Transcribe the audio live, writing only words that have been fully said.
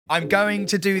I'm going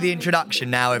to do the introduction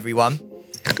now, everyone.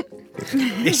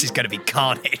 This is going to be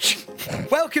carnage.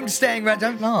 Welcome to Staying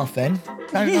Relevant. Don't laugh, then.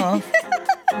 Don't laugh.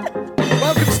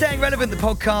 Welcome to Staying Relevant, the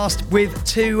podcast with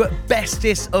two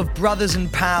bestest of brothers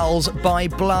and pals by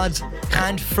blood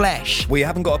and flesh. We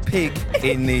haven't got a pig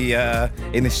in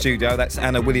the studio. That's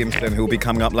Anna Williamson, who will be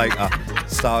coming up later.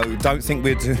 So don't think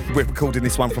we're recording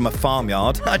this one from a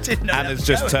farmyard. I didn't know. Anna's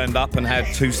just turned up and had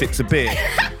 2 sips of beer.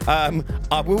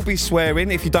 I will be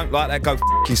swearing. If you don't like that, go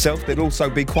yourself. There'll also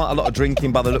be quite a lot of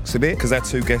drinking by the looks of it, because our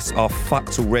two guests are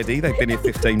fucked already. They've been here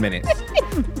 15 minutes.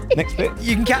 Next bit.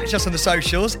 You can catch us on the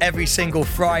socials every single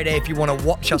Friday if you want to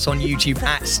watch us on YouTube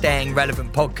at Staying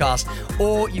Relevant Podcast,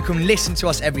 or you can listen to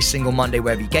us every single Monday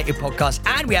wherever you get your podcasts.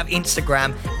 And we have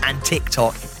Instagram and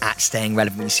TikTok at Staying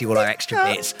Relevant. You see all our extra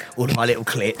bits, all of our little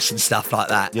clips and stuff like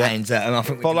that. Yeah. And I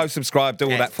think Follow, subscribe,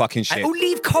 do all that fucking shit. And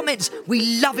leave comments.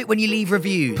 We love it when you leave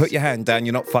reviews. Put your hand down.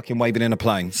 You're not fucking waving in a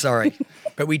plane. Sorry.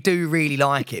 But we do really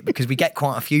like it because we get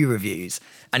quite a few reviews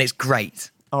and it's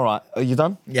great. All right, are you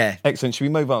done? Yeah. Excellent. Should we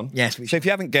move on? Yes, we So should. if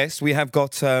you haven't guessed, we have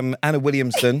got Anna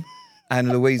Williamson and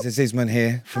Luisa Zissman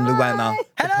here from LuAnna,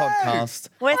 the podcast.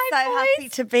 We're so happy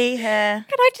to be here.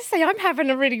 Can I just say, I'm having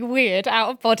a really weird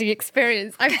out-of-body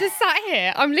experience. I'm just sat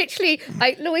here. I'm literally,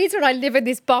 like, Louisa and I live in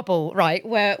this bubble, right,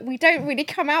 where we don't really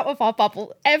come out of our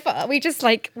bubble ever. We just,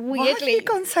 like, weirdly... Why have you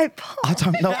gone so pop? I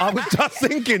don't know. I was just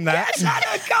thinking that. Yes,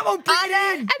 Anna, come on, bring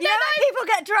it in. And you know when people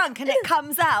get drunk and it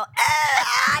comes out?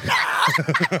 And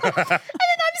then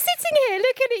I'm sitting here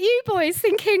looking at you boys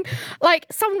thinking, like,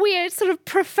 some weird sort of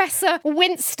Professor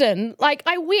Winston. Like,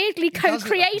 I weirdly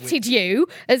co-created you,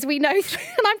 as we know.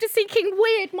 And I'm just thinking,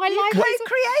 weird, my life was...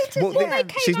 Co-created Well, them.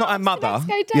 she's not our mother.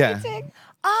 Let's go Yeah. dating.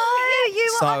 Oh,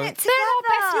 you were on it together.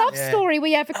 They're our best love story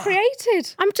we ever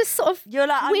created. I'm just sort of You're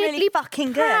like, I'm weirdly really fucking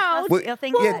good. proud. That's what you're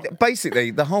thinking. Yeah,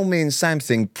 basically, the whole me and Sam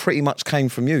thing pretty much came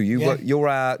from you. You're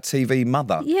our TV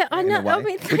mother. Yeah, I in a know. way, I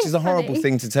mean, which is a horrible thanks,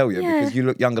 thing to tell you, Yeah. because you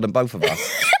look younger than both of us.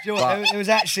 Do you know what? There was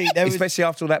actually... Especially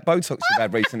after all that Botox you've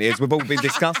had recent years, we've all been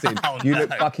discussing. You look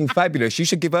fucking fabulous. You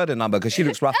should give her the number because she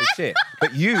looks rough as shit.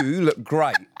 But you look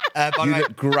great. by the You way,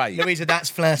 look great. Louisa, that's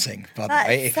flirting, by the That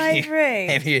way. is so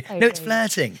rude. No, it's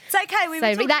flirting. It's okay, we were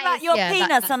So talking that about is- your yeah, penis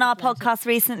that's on our podcast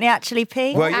recently, actually,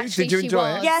 P. Were you? Actually, Did you she enjoy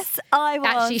was. it? Yes, I was.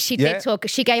 Actually, she Yeah. did talk.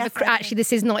 She gave Yes, a... I Actually,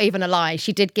 this is not even a lie.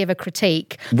 She did give a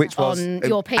critique Which was, on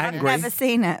your penis. angry. I've never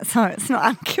seen it, so it's not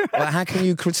accurate. Well, how can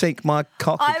you critique my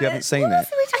cock if you haven't seen what it? else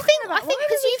are we talking I about? think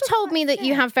because you've told me that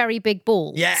you have very big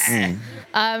balls. Yeah.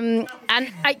 And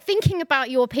thinking about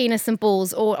your penis and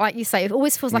balls, or like you say, it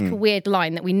always feels like a weird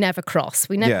line that we never cross.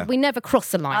 We never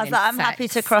cross a line. I was in like, I'm sex. happy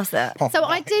to cross it. So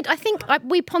I think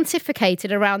we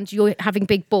pontificated around you having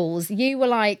big balls. You were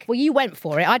like, well, you went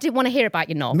for it. I didn't want to hear about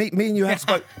your knob. Me and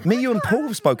you and Paul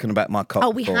have spoken about my cock. Oh,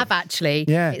 we before. have actually.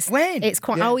 Yeah. When? It's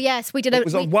quite. Yeah. Oh, yes, we did. It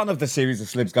was on one of the series of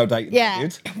Slibs Go Dating. Yeah, we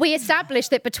did. we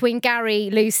established that between Gary,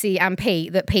 Lucy, and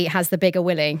Pete, that Pete has the bigger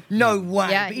willy. No way.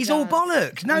 Yeah, But he he's all does.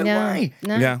 bollocks. No way.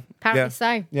 No. Yeah. Apparently yeah.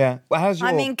 so. Yeah. Well, how's your...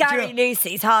 I mean, Gary you-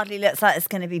 Lucy's hardly looks like it's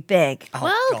going to be big. Oh,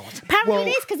 Well, God. apparently Well, it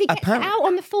is because he gets it apparently- out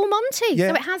on the full Monty, Yeah.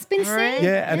 so it has been seen.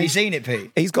 Yeah, and Have you seen it,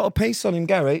 Pete? he's got a piece on him,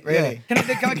 Gary. Really?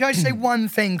 Yeah. Can I say one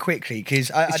thing quickly?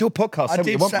 Because It's your podcast, say what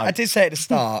you want, mate. I did say at the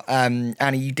start,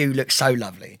 Annie, you do look so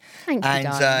lovely. Thank you, And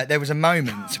darling. there was a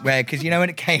moment where, because you know when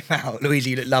it came out, Louisa,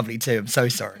 you look lovely too. I'm so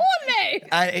sorry.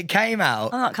 And it came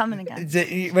out. I'm not coming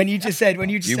again. When you just said will.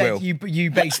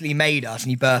 you basically made us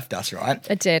and you birthed us, right?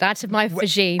 I did, out of my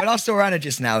vagine. When I saw Anna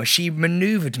just now, she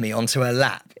manoeuvred me onto her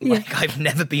lap like I've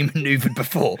never been manoeuvred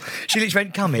before. She literally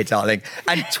went, "Come here, darling,"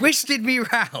 and twisted me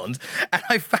round, and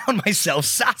I found myself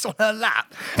sat on her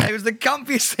lap. And it was the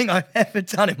comfiest thing I've ever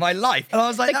done in my life. And I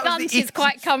was like, The that was gunch the is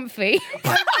quite comfy.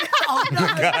 Oh, no.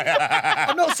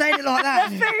 I'm not saying it like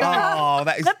that. Oh,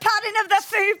 that is... The padding of the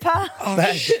fupa. Oh,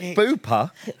 that is shit.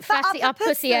 booper. Fatty upper up pussy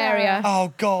pussy area.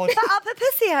 Oh, God. The upper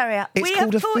pussy area. It's we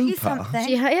called have a taught you fupa. something.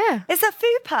 Yeah. It's a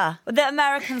fupa. The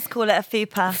Americans call it a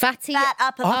fupa. Fatty That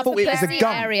upper I thought it was a pussy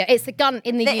gun. area. It's a gun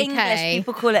in the The UK. English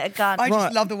people call it a gun. I just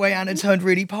Right. love the way Anna turned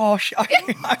really posh. I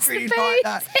really the like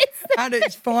that. boots. It's the- Anna,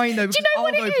 it's fine though. Do you know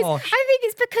what it is? Posh. I think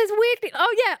it's because weirdly.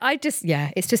 Oh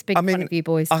yeah, it's just big fun of you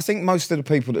boys. I think most of the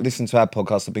people that listen to our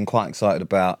podcast have been quite excited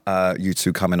about you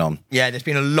two coming on. Yeah, there's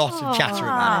been a lot of chatter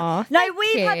about it. No, thank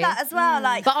we've had you. that as well.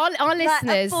 Like, But our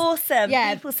listeners, like a foursome.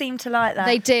 yeah. People seem to like that.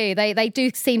 they do. They do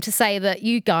seem to say that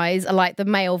you guys are like the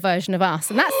male version of us,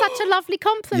 and that's such a lovely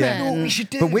compliment. Yeah. What we should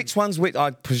do. But which one's which?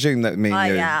 I presume that me and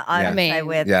you. yeah, I would Me. say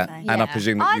we're Yeah, the same. and I Yeah.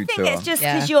 presume that I you think two it's are. just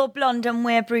Yeah. because you're blonde and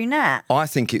we're brunette. I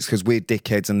think it's because we're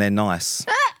dickheads and they're nice.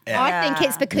 I think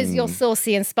it's because you're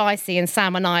saucy and spicy, and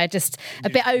Sam and I are just a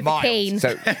bit over keen.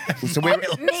 So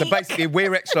basically,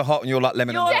 we're extra hot and you're like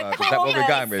lemon and herb. Is that what we're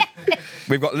going with?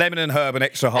 We've got lemon and herb and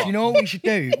extra hot. Do you know what we should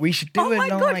do? We should do Oh a my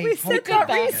live God, we said that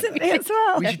podcast. recently as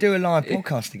well. We should do a live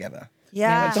podcast together.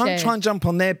 Yeah. Don't try and jump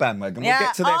on their bandwagon. We'll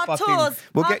get to their our fucking. tours.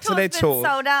 We'll Our get to their tour's been tour.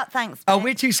 sold out, thanks. Oh,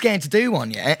 we're too scared to do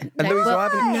one yet. And Louisa,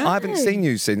 I haven't seen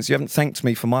you since. You haven't thanked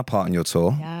me for my part in your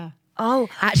tour. Yeah. Oh,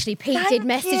 Actually, Pete Thank did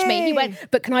message me. He you. went,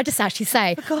 but can I just actually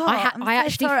say, God, I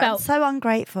actually sorry. felt I'm so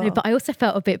ungrateful. No, but I also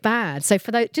felt a bit bad. So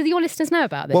for those, do your listeners know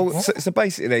about this? Well, so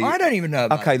basically, I don't even know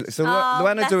about Okay, this. so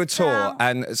LuAnna do a bless tour, her.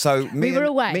 and so we were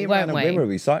away, me and weren't Rihanna, we? Where were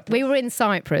we? Cyprus. We were in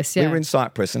Cyprus. Yeah, We were in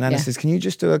Cyprus, and Anna Yeah. says, "Can you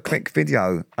just do a quick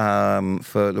video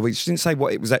for Louise?" She didn't say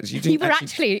what it was actually. You were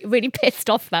actually really pissed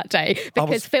off that day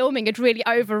because filming had really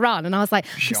overrun, and I was like,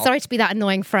 "I'm Shocked. sorry to be that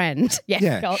annoying friend."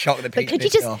 Yeah. Shocked that But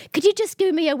Pete's pissed off. could you just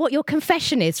give me what your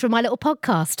confession is from my little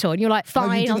podcast tour? And you're like, No,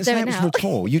 "Fine, you I'll didn't do say it it was now." for a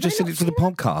tour. You just said it was for the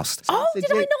podcast. Oh, said,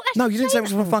 did I not No, actually you didn't say it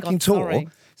was for a that? Oh, fucking God, tour. sorry.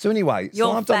 So anyway, so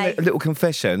Your I've done faith. a little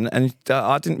confession, and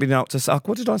I didn't really know what to say.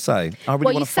 What did I say? I really Well,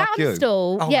 want you to fuck you. sounded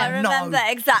all. Oh, Yeah, I remember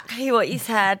exactly what you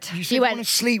said. You said You you went- want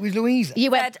to sleep with Louisa. you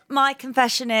went. Said, my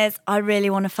confession is, I really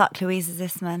want to fuck Luisa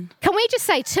Zissman. Can we just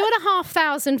say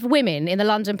 2,500 women in the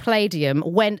London Palladium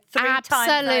went 3 times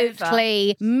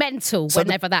absolutely mental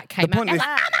whenever that came the point out. is-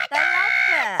 They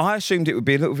loved it. I assumed it would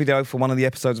be a little video for one of the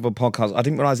episodes of a podcast. I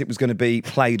didn't realise it was going to be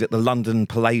played at the London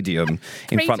Palladium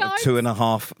in 3 front times? of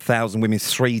 2,500 women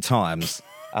 3 times,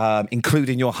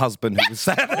 including your husband who was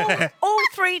sat there. All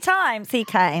 3 times he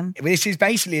came. This is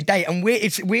basically a date, and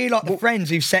we're like the friends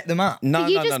who've set them up. No,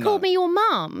 You no, just no, called no. me your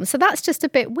mum, so that's just a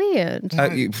bit weird.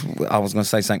 I was going to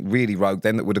say something really rogue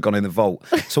then that would have gone in the vault.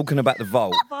 Talking about the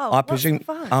vault, vault? I What's presume. the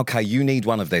vault? Okay, you need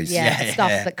one of these. Yeah, stuff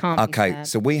that can't be Okay, said.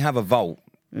 so we have a vault,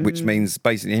 which means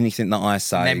basically anything that I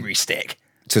say Memory stick.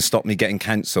 to stop me getting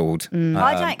cancelled.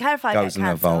 I don't care if I goes get in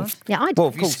the vault. cancelled. Yeah, I Well,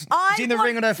 of course. I Seen the want-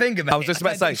 ring on her finger, mate. I was just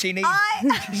about to don't say. think she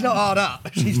needs. She's not hard up.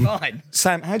 She's fine.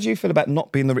 Sam, how do you feel about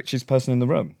not being the richest person in the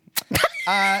room?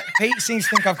 Pete seems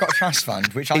to think I've got a trust fund,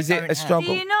 which Is I it don't a have.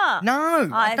 struggle? Do you not? No,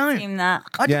 I don't. assume that.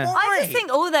 I Yeah. don't. I just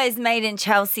think all those made in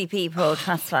Chelsea people,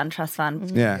 trust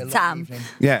fund. Yeah. Sam.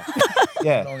 Yeah.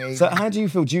 Yeah. Long So evening. how do you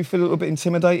feel? Do you feel a little bit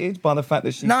intimidated by the fact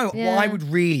that she... No, what Yeah. I would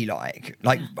really like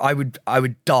I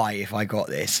would die if I got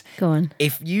this. Go on.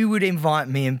 If you would invite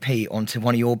me and Pete onto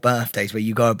one of your birthdays where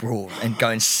you go abroad and go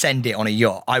and send it on a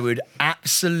yacht, I would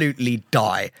absolutely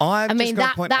die. I mean,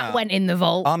 that went in the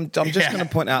vault. I'm just going to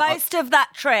point out... Most of that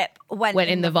trip went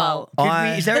in the vault.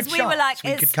 Is there a Because we were like, chance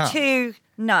we could it's come? too...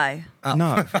 No.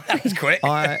 No. That was quick.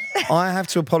 I have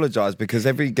to apologise because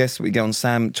every guest that we get on,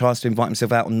 Sam tries to invite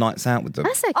himself out on nights out with them.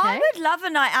 That's okay. I would love a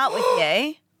night out with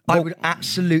you. I would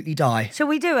absolutely die. Shall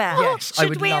we do it? Yes, I Should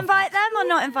would we love invite them or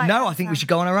not invite them? No, I think we should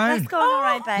go on our own. Let's go on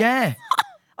our own, babe. Yeah.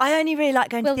 I only really like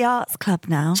going to the arts club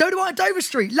now. So do I at Dover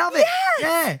Street. Love it.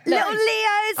 Yeah. Little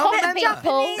Leo's, Oh, a bit of member.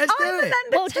 Japanese. Let's do I'm a it. member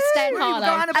We'll just stay in too. Harlow. We've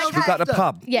got Annabelle's We've got the after.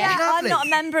 pub. Yeah, I'm Lovely. not a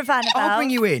member of Annabelle. I'll bring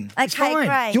you in. It's Okay, fine.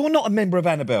 great. You're not a member of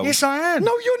Annabelle. Yes, I am.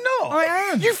 No, you're not. I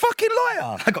am. You fucking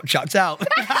liar. I got chucked out.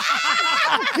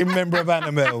 Fucking member of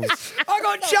Annabelle's. I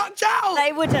got chucked out.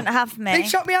 They wouldn't have me. They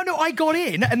shut me out. No, I got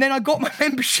in, and then I got my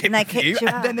membership And they with you, kicked you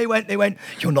and out. then they went,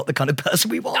 you're not the kind of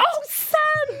person we want. Oh, Sam,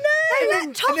 no. They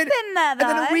let Top And then- in there, though.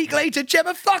 And then a week later,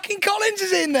 Gemma fucking Collins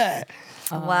is in there.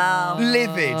 Wow.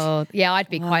 Livid. Oh, yeah, I'd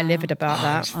be quite livid about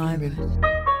that.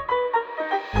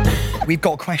 We've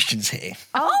got questions here.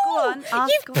 Oh, go on.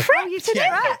 Ask You've away. prepped you did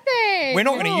Yeah. prep. Everything. We're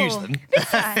not going to use them.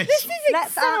 This is Let's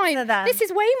exciting. answer them. This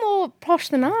is way more posh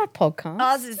than our podcast.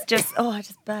 Ours is just, I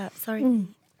just burped. Sorry.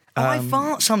 I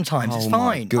fart sometimes. It's Oh, my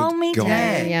fine. good Oh, me God. too.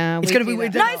 Yeah, It's we going to do be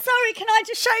weird. that. No, sorry, can I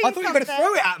just show you I thought you were going to something?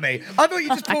 throw it at me. I thought you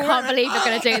just. I can't believe you're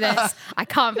going to do this. I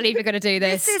can't believe you're going to do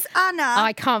this. This is Anna.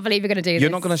 I can't believe you're going to do this.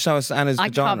 You're not going to show us Anna's I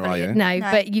vagina, can't are believe you? No,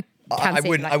 but you can I see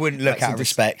wouldn't. it, I wouldn't look out of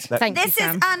respect. Thank This you,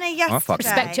 is Sam. Anna yesterday.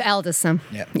 Respect your elders, Sam.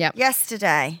 Yeah. Yep.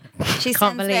 Yesterday. She Can't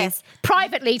sends believe. this.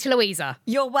 Privately to Louisa.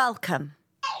 You're welcome.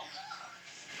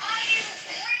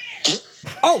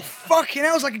 Oh fucking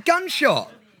hell! It's like a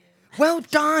gunshot. Well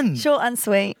done. Short and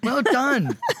sweet. Well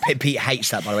done. Pete hates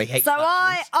that, by the way. He hates So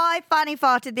that. I fanny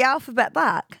farted the alphabet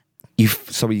back.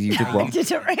 Sorry, you did what?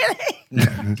 Did it really? No,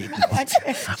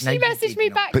 She messaged me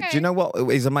back. But do you know what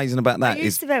is amazing about that? I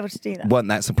used to be able to do that. Weren't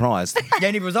that surprised?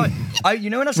 Yeah, neither was I. You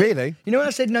know when I said, Really? You know when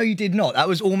I said no, you did not. That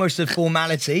was almost a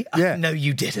formality. Yeah. No,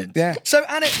 you didn't. Yeah. So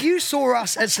Anna, you saw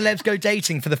us at Celebs Go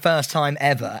Dating for the first time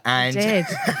ever, and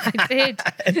I did.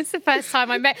 It's the first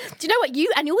time I met. Do you know what?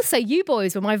 You and also you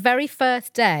boys were my very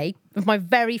first day of my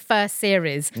very first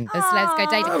series of Celebs Go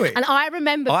Dating. Really? And I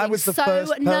remember I being was the so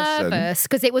first person. nervous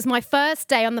because it was my first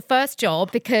day on the first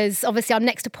job, because obviously I'm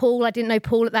next to Paul. I didn't know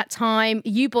Paul at that time.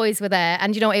 You boys were there,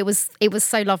 and you know, it was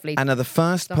so lovely. Anna, the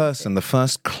first person, the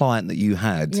first client that you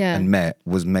had Yeah. and met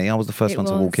was me. I was the first It one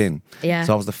to was. walk in. Yeah.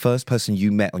 So I was the first person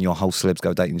you met on your whole Celebs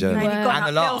Go Dating journey. You've got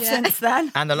And the uphill last. since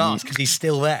then. And the last, because he's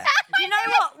still there. Do you know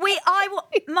what?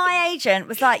 My agent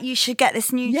was like, you should get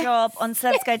this new job on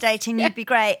Celebs Go Dating, you'd be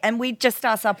great. And we just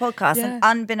started our podcast, and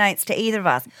unbeknownst to either of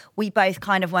us, we both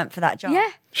kind of went for that job. Yeah.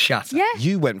 Shut up. Yeah.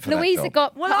 You went for Louisa that job.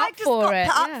 got Well, put I up just for got it.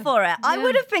 put up for it. I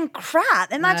would have been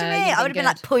crap. Imagine No, me. you've I would have been been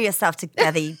like, good. pull yourself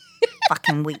together, you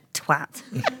fucking weak twat.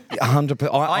 100%.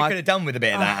 I could have done with a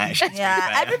bit of that, actually. to be Yeah,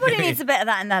 fair. everybody needs a bit of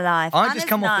that in their life. I'd Anna's just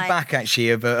come off the nice. back, actually,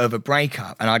 of a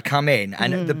breakup, and I'd come in,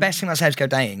 and the best thing about Celebs Go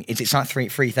Dating is it's like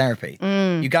free therapy.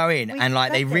 You go in, and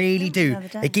like they said this, really didn't we, do. the other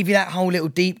day? They give you that whole little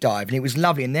deep dive, and it was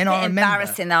lovely. And then I Bit remember...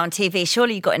 embarrassing though on TV.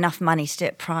 Surely you got enough money to do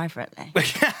it privately.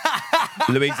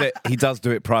 Louisa, he does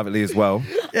do it privately as well.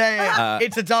 Yeah.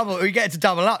 It's a double. We get it to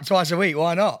double up twice a week.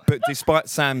 Why not? But despite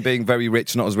Sam being very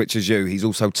rich, not as rich as you, he's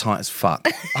also tight as fuck.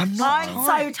 I'm not I'm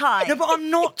so tight. No, but I'm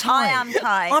not tight. I am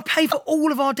tight. I pay for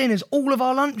all of our dinners, all of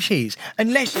our lunches,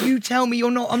 unless you tell me you're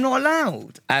not. I'm not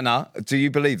allowed. Anna, do you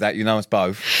believe that? You know us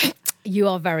both. You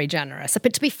are very generous.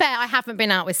 But to be fair, I haven't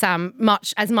been out with Sam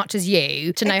as much as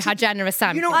you to know how generous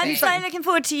Sam You know can what be. I'm so looking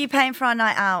forward to you paying for our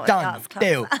night out. Done. That's close.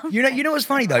 Deal. You know what's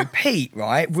funny though? Pete,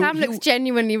 right? Sam looks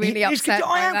genuinely really upset.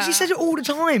 I am, 'cause he says it all the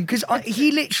time. Because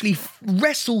he literally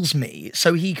wrestles me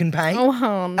so he can pay. Oh,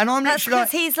 hon. And I'm That's literally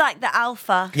because like, he's like the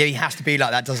alpha. yeah, he has to be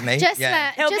like that, doesn't he? Just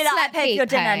yeah. He'll be like, I let paid for Pete your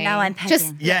dinner, pay. now I'm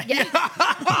paying. Yeah.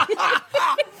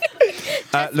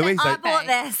 Louisa, I bought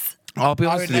this. I'll be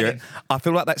I honest would with let you. I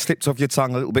feel like that slipped off your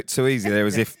tongue a little bit too easy there,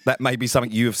 as if that may be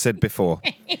something you have said before.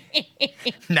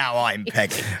 Now I'm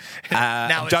pegging.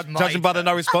 Now it's my Judging by the turn.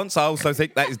 no response, I also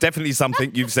think that is definitely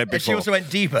something you've said But she before. also went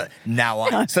deeper. Now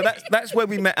I. So that's where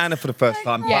we met Anna for the first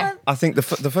time. Yeah. I think the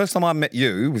first time I met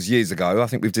you was years ago. I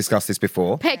think we've discussed this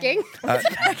before. Pegging.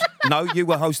 No, you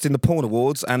were hosting the Porn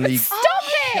Awards, and Stop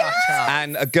it!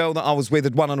 and a girl that I was with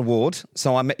had won an award.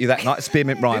 So I met you that night at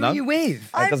Spearmint Who Rhino. are you with?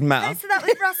 It doesn't matter. So that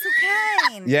was Russell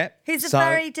Kane. Yeah, He's a so-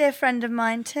 very dear friend of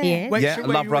mine too. Yeah. Wait, Yeah, should I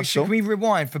love should Russell. we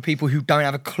rewind for people who don't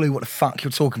have a clue what the fuck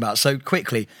you're talking about? So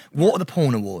quickly, what are the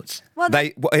porn awards? Well,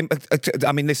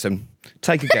 I mean, listen,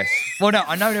 take a guess. Well, no,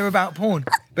 I know they're about porn,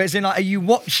 but it's in like, are you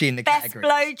watching the best category?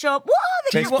 blowjob. What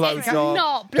are the Best categories? blowjob,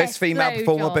 not best best female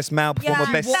performer, blowjob. best male performer,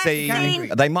 Yeah. best Best scene.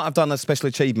 scene. They might have done a special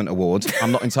achievement award.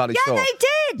 I'm not entirely Yeah, sure. they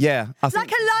did. Yeah, I Like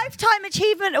think. a lifetime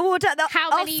achievement award at the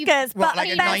How many- Oscars, What, but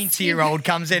like a best- 90-year-old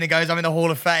comes in and goes, I'm in the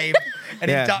Hall of Fame. An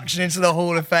Yeah. induction into the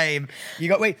Hall of Fame. You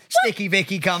got, Sticky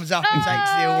Vicky comes up and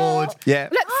takes the award. Yeah.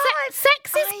 Look, sex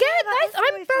is yeah, good. that is I'm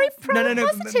always very nice. pro No.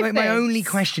 positive. My only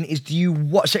question is, do you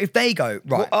watch? So if they go,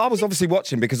 right. Well, I was obviously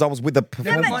watching because I was with the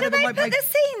performer. But do they put the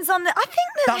scenes on the? I think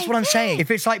that That's they what I'm do. saying. If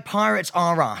it's like Pirates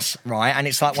Are Us, right, and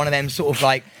it's like one of them sort of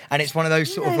like, and it's one of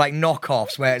those sort of like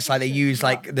knockoffs where it's like they use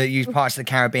Pirates of the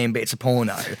Caribbean, but it's a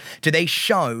porno. Do they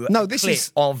show No, a this clip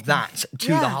is- of that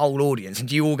to Yeah. the whole audience, and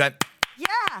do you all go?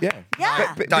 Yeah.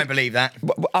 Yeah. But- Don't believe that.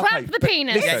 Clap the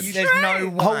penis. Yeah, listen, there's no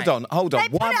way. hold on. They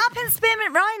put it up in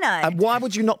Spearmint Rhino. And why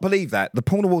would you not believe that? The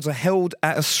Porn Awards are held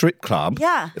at a strip club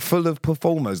Yeah. full of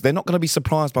performers. They're not going to be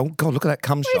surprised by, oh, God, look at that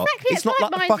cum shot. exactly, It's not it's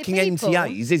like the like-minded fucking people.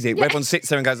 NTAs, is it? Where everyone sits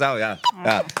there and goes, oh, yeah.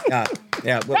 Well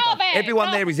Stop done. it, Everyone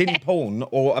stop there is in porn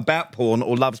or about porn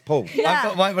or loves porn. I've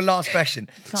got my last question.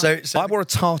 So I wore a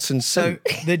tartan so suit.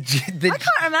 the I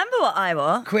can't remember what I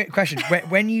wore. quick question: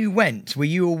 when you went, were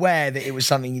you aware that it was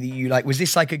something that you like? Was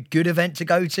this like a good event to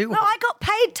go to? No, I got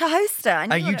paid to host it. I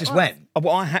knew Oh, what you it just was. went.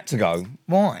 Well, I had to go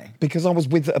Why? because I was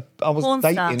Porn star.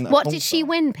 dating. a What porn did she star.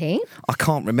 win, Pete? I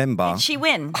can't remember. Did she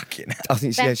win? I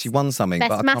think she won something. Best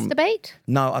but I can't- masturbate?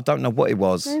 No, I don't know what it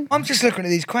was. I'm just looking at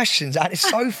these questions, and it's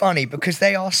so funny because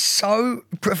they are so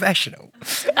professional.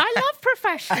 I love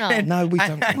professional. No, we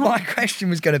And don't. my question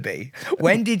was going to be: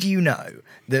 when did you know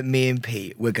that me and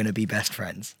Pete were going to be best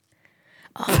friends?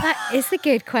 Oh, that is a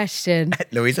good question.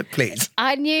 Louisa, please.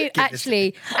 I knew this to actually,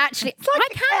 It's like I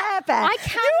a can. Care Bear. I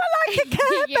can. You are like a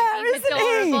Care Yeah, Bear, he's isn't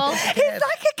adorable. he? He's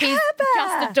like a Care He's Bear.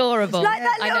 just adorable. Like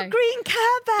that I little know. green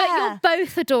Care Bear. But you're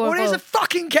both adorable. What is a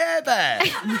fucking Care Bear?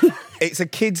 It's a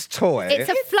kid's toy. It's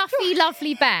a fluffy,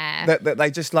 lovely bear. that they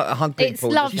just like hug people. It's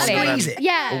lovely. Just run around Squeeze it.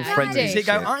 Yeah, all friendly. I Does do. it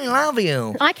go, I love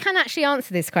you? I can actually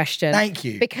answer this question. Thank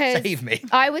you. Because Save me.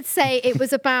 I would say it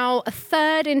was about a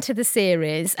third into the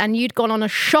series, and you'd gone on a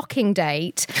shocking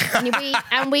date,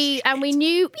 and we knew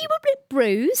you were a bit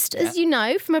bruised, as you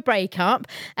know, from a breakup.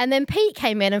 And then Pete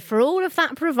came in, and for all of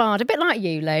that bravado, a bit like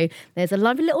you, Lou, there's a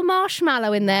lovely little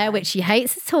marshmallow in there, which he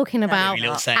hates us talking about.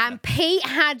 little Santa. And Pete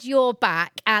had your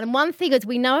back. And one thing as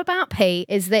we know about Pete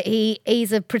is that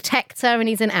he's a protector and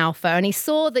he's an alpha. And he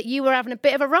saw that you were having a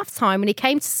bit of a rough time, and he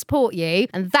came to support you.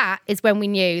 And that is when we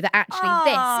knew that actually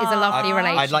this is a lovely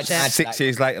relationship. I'd like to add 6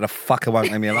 years later, the fucker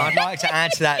won't leave me alone. I'd like to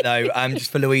add to that though,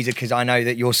 just for Louisa, because I know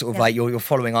that you're sort of like you're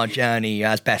following our journey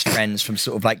as best friends from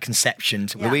sort of like conception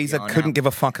to where Louisa we are couldn't now. give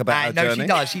a fuck about her No,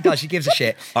 journey. she does. She gives a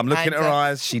shit. I'm looking at her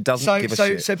eyes. She doesn't give a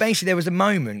shit. So basically, there was a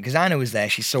moment because Anna was there.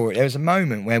 She saw it. There was a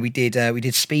moment where we did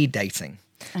speed dating.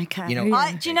 Okay. You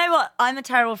know- do you know what? I'm a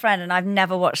terrible friend, and I've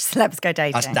never watched celebs go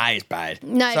dating. That is bad.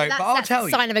 No, so, that's, but I'll that's tell a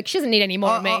you. sign of it. She doesn't need any more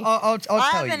of me. I'll tell I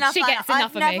have you. enough. She gets enough I've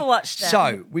of me. never watched them.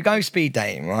 So we go speed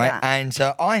dating, right? Yeah. And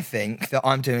I think that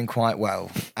I'm doing quite well.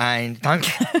 And don't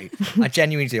get me, I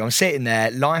genuinely do. I'm sitting there,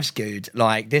 life's good.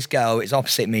 Like this girl is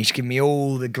opposite me. She's giving me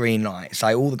all the green lights,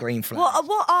 like all the green flags.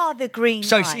 What are the green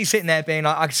So lights? she's sitting there being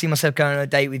like, I can see myself going on a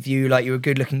date with you. Like you're a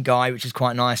good-looking guy, which is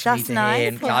quite nice for me That's to nice. hear.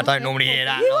 And I don't normally hear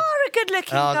that. You are a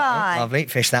good-looking guy. Lovely,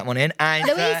 fish that one in. And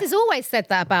Louise has always said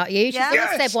that about you. She's Yeah. always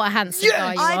Yes. said what a handsome Yes.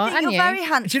 guy you I are, think haven't you're you? very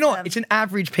handsome. do you know what? It's an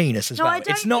average penis as No, well. I don't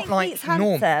It's not think like Pete's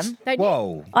normal. handsome. Don't you?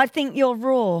 Whoa. I think you're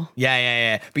raw.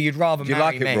 Yeah. But you'd rather Do you marry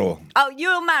like it me. raw? Oh,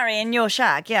 you'll marry and you'll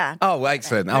shag, yeah. Oh,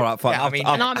 excellent. All right, fine. Yeah, I mean-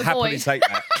 I'll And I'm a happily boy. take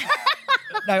that.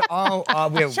 No, I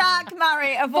will. Shag,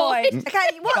 marry, avoid. Okay,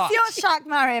 what's But- your shag,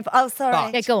 marry? Oh, sorry.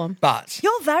 But- Yeah, go on. But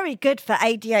You're very good for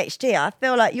ADHD. I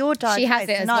feel like you're diagnosed. She has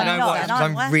it as and well. I'm you know not, what? and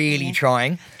I'm worse really than you.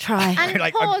 trying. Try. And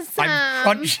Like poor I'm Sam.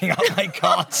 crunching up my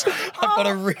cards. I've got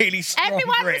a really strong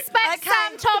Everyone grip. respect Okay.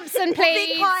 Sam Thompson, Be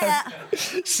please.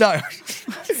 quiet. So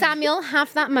Samuel,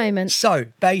 have that moment.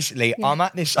 basically, I'm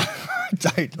at this.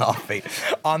 Don't laugh, Pete.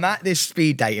 I'm at this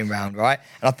speed dating round, right?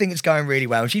 And I think it's going really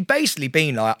well. And she'd basically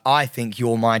been like, I think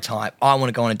you're my type. I want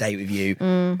to go on a date with you.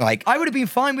 Like, I would have been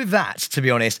fine with that, to be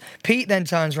honest. Pete then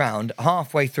turns around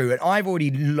halfway through, and I've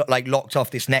already locked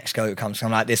off this next girl who comes. So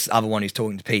I'm like, this other one who's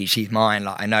talking to Pete, she's mine.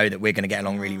 Like, I know that we're going to get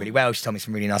along really, really well. She told me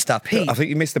some really nice stuff. Pete. I think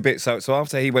you missed a bit. So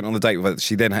after he went on the date with her,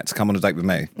 she then had to come on a date with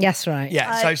me. Yes, right.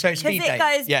 Yeah, so Because speed it date.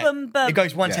 goes yeah. boom, boom. It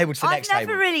goes one Yeah. table to the I've next never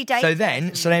table. really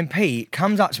dated So then Pete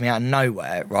comes up to me out of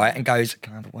nowhere, right, and goes,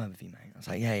 "Can I have a word with you, mate?" I was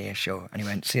like, "Yeah, sure." And he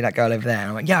went, "See that girl over there?"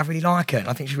 And I went, "Yeah, I really like her. And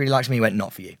I think she really likes me." He went,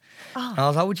 "Not for you." And I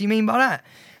was like, "What do you mean by that?"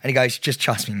 And he goes, "Just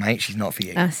trust me, mate. She's not for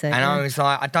you." That's it, And yeah. I was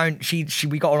like, "I don't."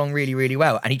 We got along really, really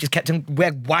well. And he just kept on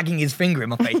wagging his finger in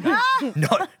my face,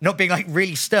 not being like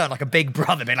really stern, like a big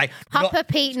brother, being like, Papa not-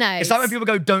 Pete knows. It's like when people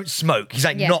go, "Don't smoke." He's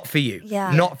like, Yeah. "Not for you."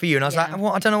 Yeah. Not for you. And I was Yeah. like,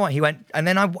 "Well, I don't know what." He went, and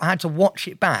then I had to watch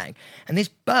it back. And this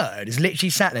bird is literally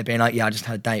sat there being like, "Yeah, I just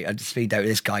had a date, a speed date with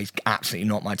this guy. He's absolutely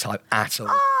not my type at all."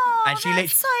 Oh, and she that's literally,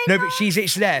 so no, but she's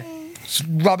literally there,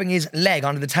 rubbing his leg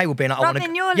under the table, being like, "I want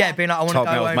Rubbing to." your Yeah, leg? being like, "I want to Told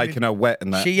go me I was home making with-" her wet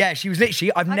and that. She was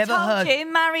literally. I've never I heard. told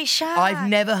you, marry shag. I've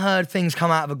never heard things come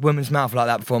out of a woman's mouth like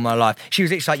that before in my life. She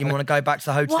was literally like, "You want to go back to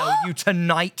the hotel with What? you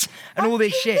tonight?" And all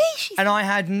this TV, shit. she And I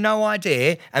had no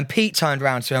idea. And Pete turned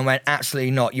around to her and went,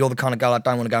 "Absolutely not. You're the kind of girl I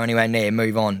don't want to go anywhere near.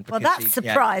 Move on." Well, Because that's she-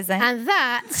 yeah. surprising. And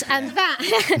that,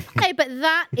 no, but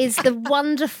that is the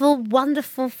wonderful,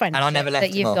 wonderful friendship And I never left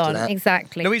that him you've after got. that.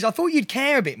 Exactly. Louise, I thought you'd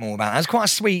care a bit more about that. That's quite a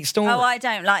sweet story. Oh, I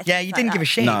don't like Yeah, things you like didn't give a that.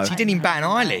 shit. No. You didn't even bat an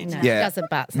eyelid. No, Yeah. it doesn't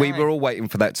bat. We were all waiting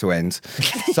for that to end.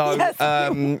 So,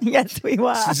 Yes, we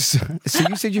were. so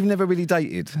you said you've never really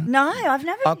dated. No, I've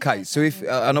never. Okay, so if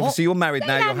and obviously you're married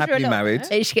now, you're happily married.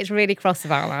 She gets really cross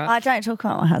about that. I don't talk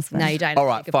about my husband. No, you don't. All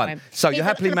right, Good fine. point. So you're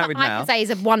happily married I now. can say he's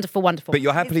a wonderful, wonderful. But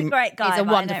you're He's happily a great guy. He's a but I don't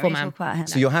wonderful really man. talk about him.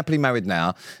 so you're happily married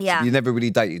now. Yeah. You never really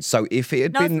dated. So if it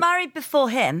had No, I was been married before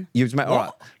him. you was all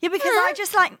right. Yeah, because I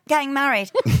just like getting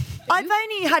married. I've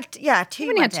only had, two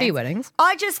only had weddings. 2 weddings.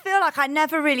 I just feel like I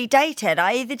never really dated.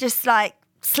 I either just like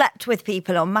slept with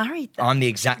people or married them. I'm the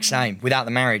exact same. Without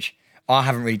the marriage, I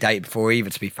haven't really dated before either,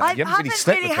 to be fair. I haven't haven't really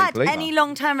slept with had people either. any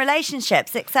long-term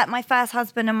relationships except my first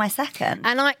husband and my second.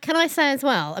 And can I say as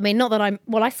well? I mean, not that I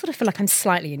sort of feel like I'm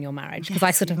slightly in your marriage because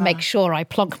I sort of you make are. sure I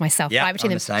plonk myself Yeah, right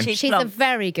between I'm them. the same. She's a Plonk.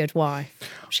 very good wife.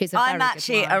 She's a very I'm good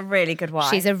actually wife. a really good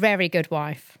wife. She's a very good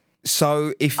wife.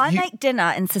 So if I you make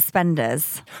dinner in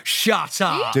suspenders. Shut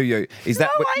up. do you is that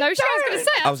what, No, she was going to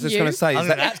say. I was just going to say Oh, is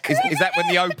that's that is that when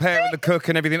the au pair and the cook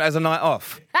and everything has a night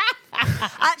off?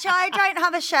 Actually, I don't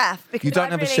have a chef because You don't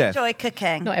I have a really chef? enjoy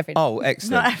cooking. Not every day. Oh,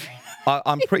 excellent. Not every-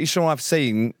 I'm pretty sure I've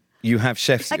seen You have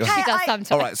chefs. Okay, She does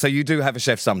sometimes. All right, so you do have a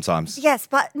chef sometimes. Yes,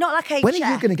 but not like a When chef.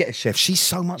 are you going to get a chef? She's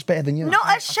so much better than you.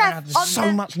 Not a chef on so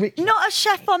the, much richer. Not a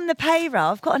chef on the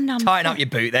payroll. I've got a number. Tighten up your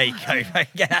boot. There you go.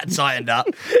 Get that tightened up.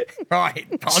 Right,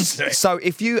 onto it. So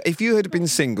if you had been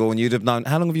single and you'd have known,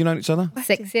 how long have you known each other?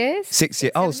 6 years. 6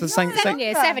 years. Oh, so the same. 7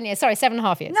 years. 7 years. Sorry,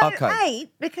 7.5 years. No, Okay. 8,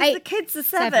 because Eight, the kids are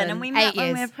 7 and we met 8 when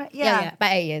years. we were pregnant. Yeah,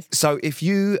 about 8 years. So if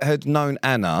you had known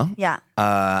Anna, Yeah.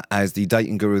 as the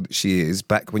dating guru that she is,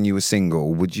 back when you were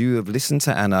single, would you have listened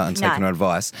to Anna and taken No. her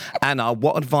advice? Anna,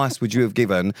 what advice would you have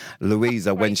given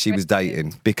Luisa when she was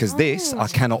dating? Because this, I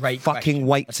cannot Great fucking question.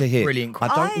 wait to hear. Brilliant I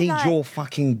don't question. need I like- your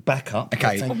fucking backup.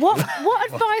 Okay. What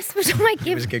advice would I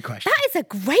give? was a good question. That is a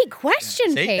great question,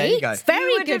 See, Pete. there you go. Very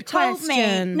You would good have told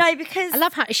question. me. No, because I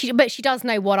love how but she does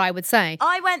know what I would say.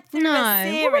 I went through No, a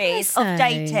what would I series of say?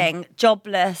 dating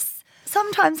jobless,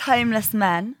 sometimes homeless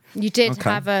men. You did Okay.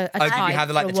 have a Oh, did type you have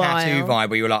for like a the tattoo while. vibe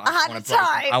where you were like, I had want a a broken,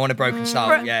 type. I want a broken soul?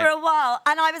 For Yeah. a while,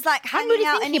 and I was like, I'm really hanging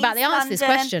out thinking in about the East answer to this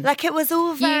London. question. Like it was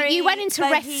all very. You went into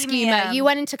rescue bohemian. mode. You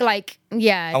went into like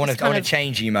I want just to kind of-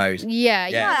 change emos. Yeah,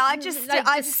 Yeah. No, I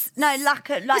just no lack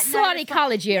of like the slightly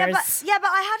coloured Yeah, years. but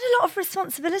I had a lot of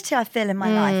responsibility. I feel in my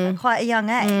life at quite a young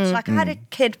age. Like I had a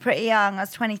kid pretty young. I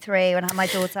was 23 when I had my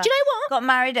daughter. Do you know what? Got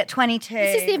married at 22.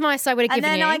 This is the advice I would have and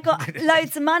given then you. I got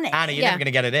loads of money. Anna, you're Yeah. never going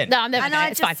to get it in. No, I'm never And gonna. I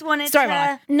It's just fine. wanted Story to of my life.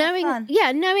 have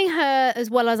fun. Knowing her as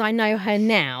well as I know her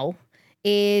now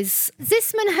is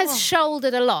Zissman has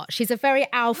shouldered a lot. She's a very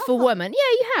alpha woman.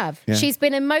 Yeah, you have. Yeah. She's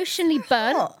been emotionally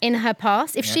burnt What? in her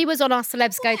past. If she was on our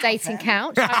Celebs Go Dating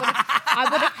couch, I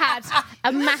would have had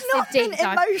a massive Not deep been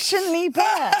dive. emotionally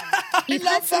burnt. You've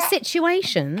had some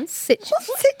situations.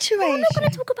 What situation? I'm not going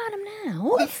to talk about them now.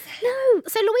 No.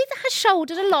 So Louisa has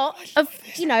shouldered a lot of,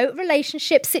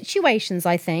 relationship situations,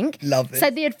 I think. Love this. So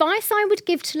the advice I would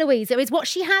give to Louisa is what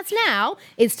she has now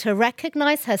is to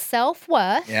recognise her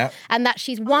self-worth Yeah. and that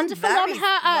she's wonderful on very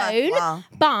her own, worthwhile.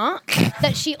 but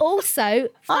that she also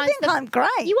finds think I'm great.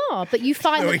 You are, but you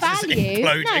find the Louisa's value.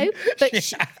 imploding. No,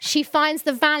 but she finds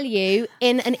the value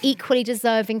in an equally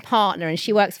deserving partner, and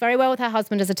she works very well with her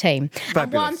husband as a team. And one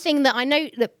Fabulous. thing that I know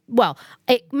that,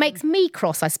 it makes me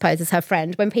cross, I suppose, as her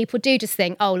friend, when people do just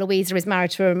think, oh, Louisa is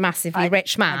married to a massively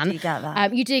rich man. do get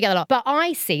that. You do get a lot. But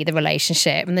I see the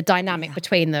relationship and the dynamic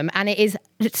between them, and it is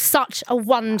such a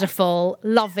wonderful,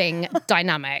 loving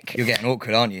dynamic. You're getting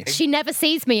awkward, aren't you? She never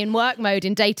sees me in work mode,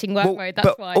 in dating work mode. That's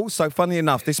but why. also, funny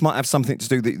enough, this might have something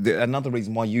to do. Another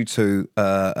reason why you two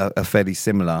are fairly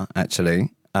similar, actually,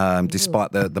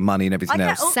 despite the money and I everything get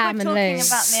else. awkward Sam and talking Lou.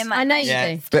 about me and my I know you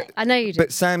Yeah. do. But- I know you do.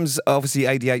 But Sam's obviously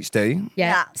ADHD. yeah.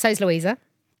 Yeah. So's Louisa.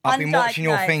 I've been watching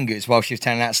your Undiagnosed. fingers while she was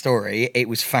telling that story. It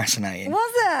was fascinating.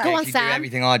 Was it? Go on, You do Sam.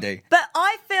 everything I do. But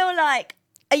I feel like,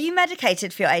 are you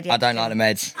medicated for your ADHD? I don't like the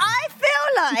meds. I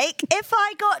feel like if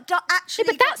I actually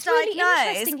but that's got really diagnosed,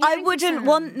 interesting I hearing wouldn't Sam.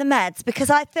 want the meds because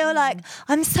I feel like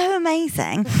I'm so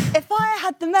amazing. If I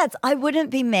had the meds, I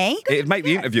wouldn't be me. It'd make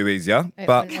the interview easier,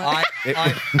 but wouldn't work.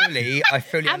 I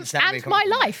fully understand where And you're my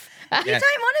coming from. life. You don't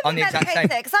want to I'm be the exact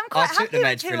medicated same. because I'm quite I took happy the with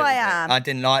meds for a who little I bit. am. I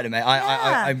didn't like them.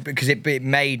 Yeah. Because it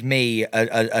made me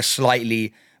a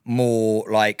slightly more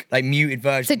like muted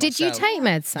version. So of did you myself. take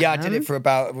meds, Sam? Yeah, I did it for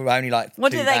about only like.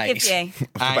 What 2 did they days. give you?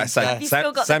 I was about to And, say, You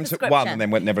still got the Sam took one prescription? and then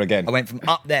went never again. I went from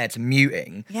up there to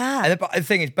muting. Yeah. And the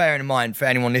thing is, bearing in mind for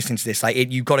anyone listening to this,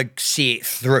 you've got to see it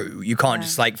through. You can't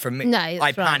just from me. No, that's I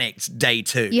right. panicked day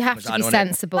 2. You have I to be don't wanna-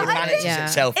 sensible. It But I manages think-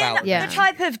 itself In out. Yeah. the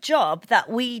type of job that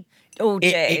we all do,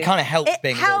 It kinda helps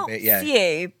being a little bit, yeah. helps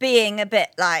you being a bit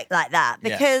like that Yeah.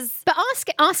 because But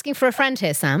asking for a friend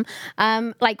here, Sam.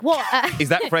 What Is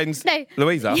that friends, No.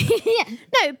 Louisa? yeah,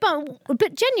 no,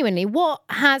 but genuinely, what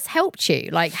has helped you?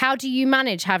 Like, how do you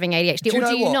manage having ADHD, Do you or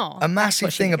know do you what? not? A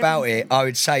massive thing about it, I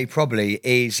would say, probably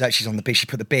is that she's on the beer. She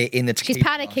put the beer in the She's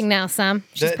tequila panicking now, Sam.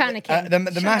 She's panicking. The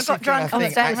have massive got thing drunk I on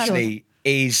think the stage. actually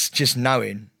is just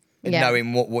knowing. Yeah.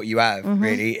 Knowing what you have,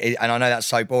 really. And I know that's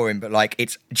so boring, but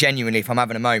it's genuinely, if I'm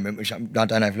having a moment, which I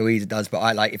don't know if Louisa does, but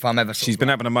if I'm ever She's been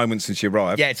having a moment since she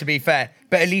arrived. yeah, to be fair,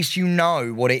 but at least you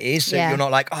know what it is, so Yeah. you're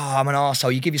not like, oh, I'm an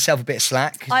arsehole. You give yourself a bit of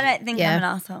slack. I don't think Yeah. I'm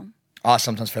an arsehole. I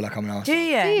sometimes feel like I'm an arsehole. Do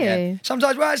you? Do you? Yeah.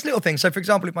 Sometimes, it's little things. So, for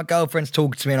example, if my girlfriend's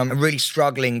talking to me and I'm really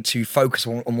struggling to focus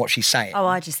on what she's saying. Oh,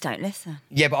 I just don't listen.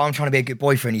 Yeah, but I'm trying to be a good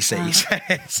boyfriend, you see.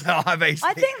 So I basically...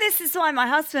 I think this is why my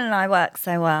husband and I work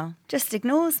so well. Just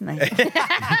ignores me.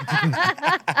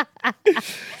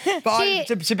 But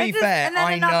to be fair, and then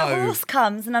I another know... horse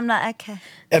comes and I'm like, okay.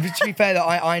 To be fair, that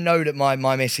I know that my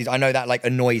missus, I know that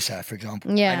annoys her, for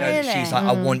example. Yeah. I know that she's like,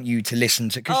 I want you to listen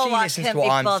to... Because she I listens couldn't to what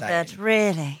be I'm bothered, saying.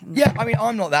 really. Yeah, I mean,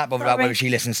 I'm not that bothered about whether she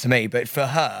listens to me, but for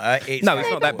her, it's... No, it's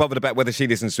not that bothered about whether she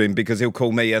listens to him because he'll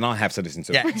call me and I have to listen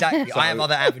to him. Yeah, exactly. I have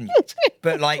other avenues.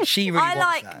 But, like, she really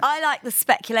wants that. I like the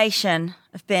speculation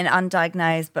of being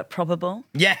undiagnosed but probable.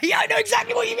 Yeah, I know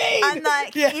exactly what you mean. I'm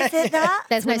like, is it that?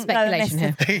 There's no Wouldn't go and speculation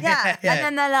here. listen. Yeah. And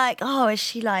then they're like, oh, is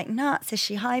she like nuts? Is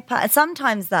she hyper? And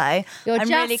sometimes though, You're I'm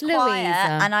just really quiet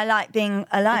Luisa. and I like being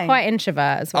alone. Quite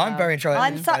introvert as well. I'm very introvert.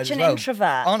 I'm such an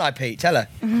introvert. Aren't I, Pete? Tell her.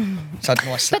 So I don't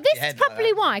know why I But slapped this your head is like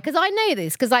probably that. why, because I know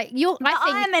this, because like I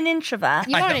I am an introvert.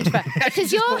 You are an introvert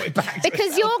because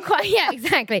you're quite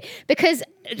exactly because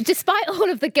despite all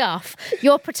of the guff,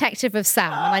 you're protective of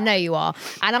Sam, and I know you are,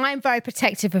 and I'm very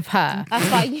protective of her.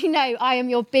 That's why I am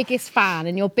your biggest fan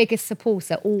and your biggest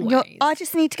supporter always. I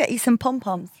just need to get you some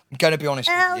pom-poms. I'm going to be honest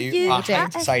with you. I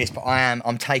hate to say this, but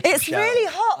I'm taking It's really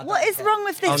hot. What is wrong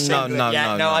with this? Oh, no.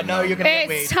 I know you're going to get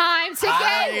weird. It's time to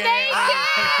get naked.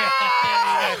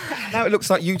 Now it looks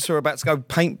like you two are about to go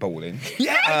paintballing.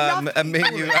 Yeah, I love and me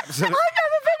and you absolutely...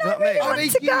 I've never been. I really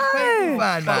want to go.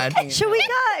 Man. Shall we go?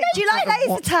 Do you like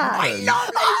laser tag? I love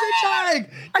laser tag.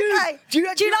 Okay. Do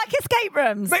you like escape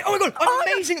rooms? Mate, oh my God, I'm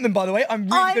amazing at them, by the way. I'm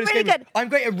really good at escape rooms. good. I'm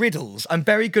great at riddles. I'm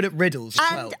very good at riddles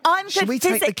as well. And I'm Should we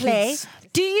good take the physically. kids?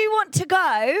 Do you want to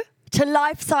go to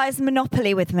life-size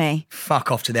Monopoly with me?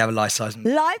 Fuck off to the other life-size.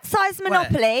 Life-size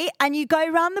Monopoly, and you go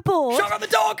round the board. Shut up the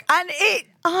dog! And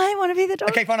I want to be the dog.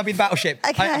 Okay, fine, I'll be the battleship.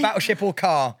 Okay. Battleship or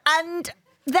car. And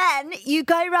then you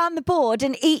go round the board,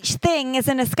 and each thing is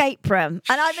an escape room.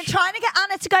 And I've been trying to get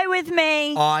Anna to go with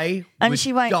me. And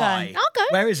she won't die. go. I'll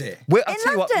go. Where is it? Well, I'll In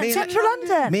tell you what, London, central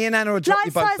London. Me and Anna will drop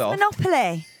you both Life-size off.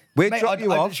 Monopoly. We'll Mate, drop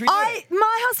you off. should we do it?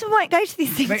 My husband won't go to these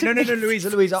things. Mate, no, with me.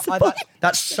 Louisa.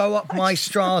 That's so up my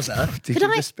Strasser.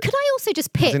 Could I also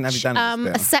just pitch didn't have you done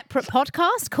it a separate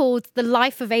podcast called The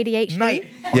Life of ADHD? Mate,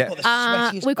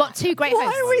 Yeah. We've got two great Why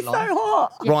hosts. are we so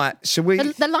hot? Right, shall we...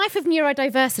 The Life of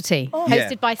Neurodiversity,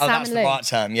 hosted by Sam that's and the Lou. right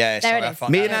term. Yeah, There sorry, it I is.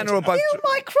 fucked Me that and up. Anna will both... Feel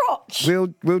my crotch.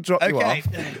 We'll drop you Okay. off.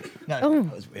 No,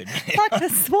 that was weird. Like a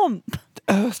swamp.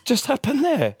 What's just happened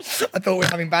there? I thought we were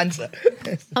having banter.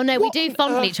 Oh no, we do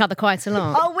fondle each other quite a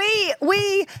lot.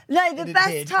 Oh, no, the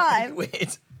best time.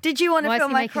 Weird. Did you want to Why is feel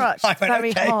he my making- crotch? I It's went, very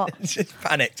okay. hot. Just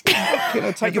panicked.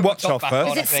 Take your watch off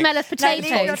first. Does it smell of I'm potatoes?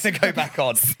 going to go back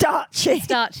on. Starchy.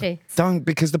 Starchy. Don't,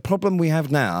 because the problem we have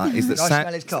now is that Did I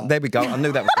smell his cock? There we go. I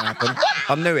knew that was going to happen.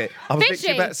 I knew it. I was Fishy.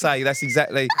 literally about to say that's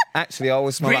exactly. Actually, I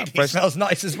always smell Really like fresh. smells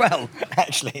nice as well,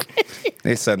 actually.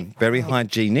 Listen, very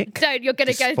hygienic. Don't, you're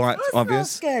going to go. Despite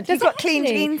obvious. Good. You've got clean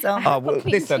Exactly. jeans on. Oh, well,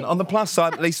 listen, on the plus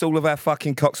side, at least all of our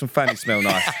fucking cocks and fannies smell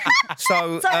nice.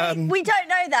 So, Sorry, we don't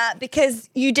know that because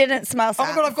you didn't smell Oh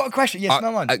my God, I've got a question. Yeah,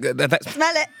 smell mine. that's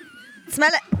Smell it.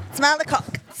 Smell it. Smell the cock.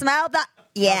 Smell that.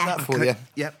 Yeah. That for you.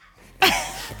 Yep.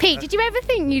 Pete, did you ever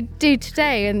think you'd do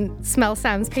today and smell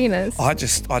Sam's penis? I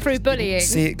just Through bullying. didn't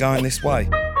see it going this way.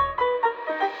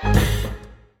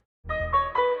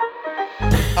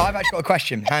 I've actually got a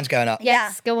question. Hands going up.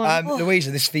 Yes, go on.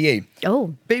 Louisa, this is for you.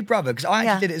 Oh. Big Brother, because I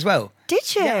actually did it as well.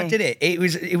 Did you? Yeah, I did it. It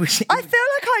was. I feel like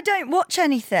I don't watch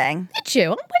anything. Did you?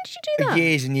 When did you do that?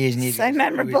 years and years and years So ago.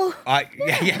 memorable. Yeah. No, I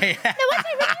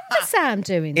don't remember Sam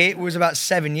doing it. It was about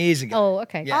 7 years ago. Oh,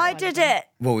 okay. Yeah. I did it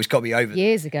Well, it's got to be over.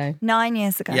 Years ago. 9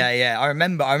 years ago. Yeah. I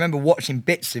remember watching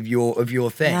bits of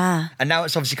your thing. Yeah. And now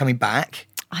it's obviously coming back.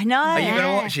 I know. Are you going to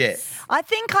watch it? I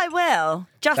think I will,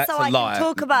 just That's so a I lie. can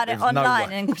talk about it There's no online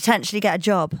way. and potentially get a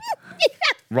job.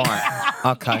 Right.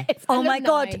 Okay. Oh my Alumni.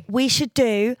 God, we should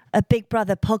do a Big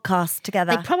Brother podcast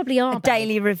together. They probably are. A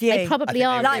daily review. They probably I think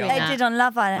are. they like will. they doing did that. on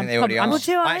Love I Island. think they already are. We'll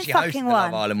do our I own actually fucking hosted the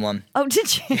Love one. Island one. Oh,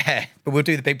 did you? Yeah, but we'll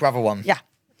do the Big Brother one. Yeah,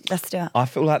 let's do it. I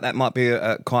feel like that might be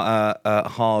quite a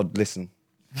hard listen.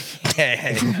 Yeah.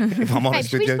 If I'm Hey, honest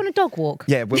should we with just go on you. a dog walk?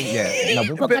 No,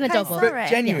 we'll What kind of dog walk? sorry. But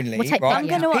genuinely, We'll take- right? I'm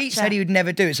gonna watch Pete it. said he would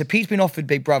never do it. So Pete's been offered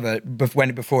Big Brother before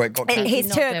it got cancelled. He's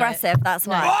not too do it. aggressive, that's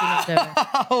No, why. do not do it.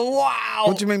 Oh wow!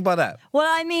 What do you mean by that? Well,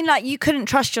 I mean, like, you couldn't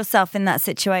trust yourself in that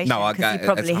situation No, I because get you it.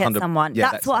 probably That's hit 100 someone. yeah,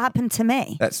 that's that's- what happened to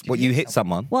me. That's what you hit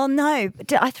someone. Well, no,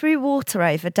 but I threw water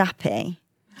over Dappy.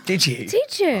 Did you?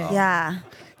 Did you? Yeah.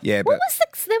 Yeah, What but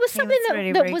was there was something was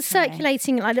really that rude was to me.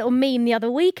 circulating, like a little meme the other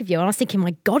week of you, and I was thinking,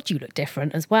 my God, you look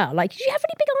different as well. Like, did you have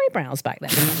any big eyebrows back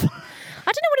then?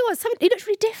 I don't know what it was. Something, you looked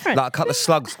really different. like a couple of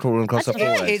slugs crawling across the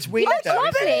forehead. It's weird. You looked though.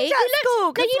 lovely. At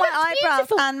school, 'cause you my looked eyebrows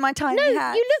beautiful. and my tiny No,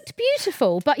 hairs. you looked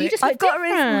beautiful, but you just I've looked got a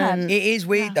reason different. then. It is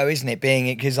weird though, isn't it? Being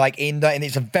it because like and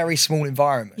it's a very small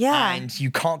environment. Yeah. And you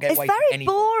can't get It's away from very anything.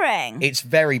 boring. It's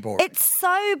very boring. It's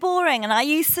so boring, and I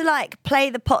used to like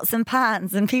play the pots and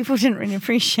pans, and people didn't really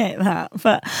appreciate that.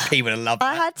 But He would have loved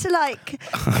I that. had to like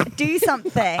do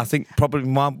something. I think probably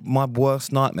my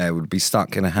worst nightmare would be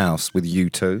stuck in a house with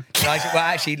you two. Well,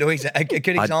 actually, Louisa, a good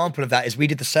example of that is we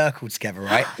did the circle together,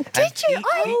 right? Did you?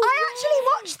 I actually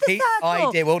watched the circle.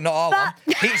 I did. Well, not our one.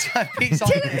 Pete's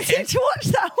Did you watch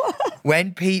that one?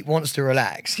 When Pete wants to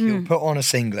relax, he'll put on a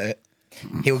singlet,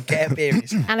 he'll get a beer in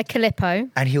his hand, And a calippo.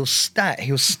 and he'll stare,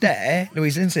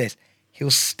 Louisa, listen to this,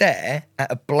 he'll stare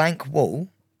at a blank wall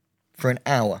for an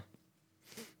hour,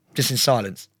 just in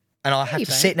silence. And I had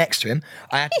to sit next to him.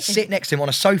 I had to sit next to him on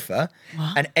a sofa,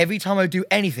 and every time I would do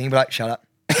anything, he'd be like, shut up.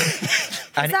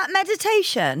 Is that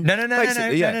meditation?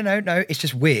 No. It's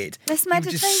just weird. It's He would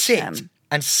just meditation. sit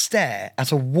and stare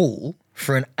at a wall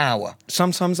for an hour.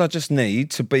 Sometimes I just need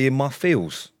to be in my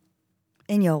feels.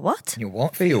 In your what? Your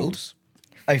what? Feels.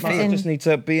 Oh, I feels. just need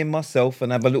to be in myself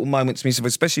and have a little moment to myself,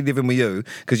 especially living with you,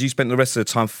 because you spent the rest of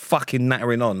the time fucking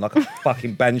nattering on like a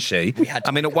fucking banshee. had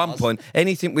At one point,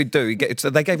 anything we'd do,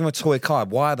 they gave him a toy car.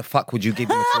 Why the fuck would you give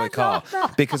him a toy car?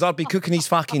 Because I'd be cooking his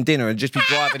fucking dinner and just be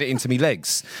driving it into me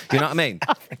legs. You know what I mean?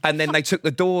 And then they took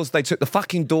the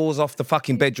fucking doors off the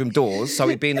fucking bedroom doors, so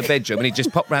he'd be in the bedroom and he'd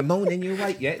just pop round, morning, you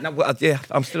awake yet? No, yeah,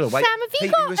 I'm still awake.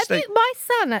 Sam, my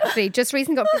son actually just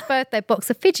recently got for his birthday box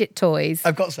of fidget toys.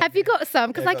 I've got some. Have you got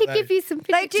some? Because I could give you some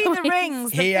They fidget do toys. the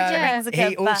rings. The rings are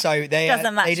He good, but also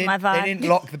doesn't match my vibe. They didn't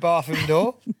lock the bathroom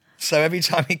door, so every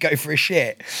time he'd go for a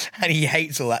shit, and he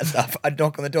hates all that stuff, I'd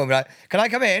knock on the door and be like, "Can I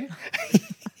come in?"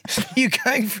 You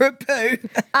going for a poo?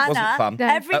 Anna, fun.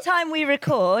 every time we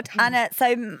record, Anna,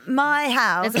 so my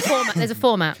house. There's a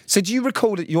format. So do you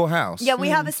record at your house? Yeah, we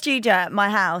have a studio at my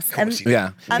house. course you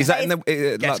Yeah. And Is that in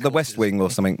they- the West Wing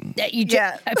or something?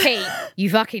 Yeah. Pete,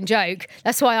 you fucking joke.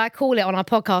 That's why I call it on our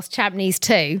podcast Champneys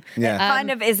 2. Yeah.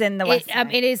 kind of is in the West.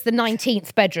 It is the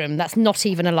 19th bedroom. That's not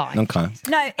even a lie. Okay.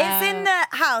 No, it's in the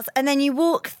house, and then you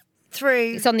walk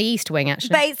through. It's on the East Wing,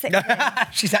 actually. Basically,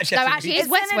 She's actually. No, actually, it's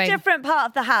West in Wing. a different part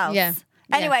of the house. Yeah.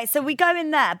 Anyway, so we go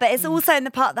in there, but it's also in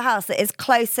the part of the house that is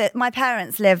closer. My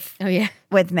parents live Oh, yeah.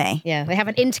 with me. Yeah, they have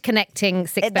an interconnecting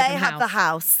They six-bedroom have house. the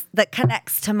house that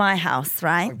connects to my house,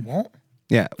 right? What?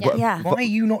 Yeah. Yeah. Why are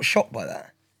you not shocked by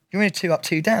that? You're in a 2 up,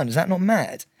 2 down. Is that not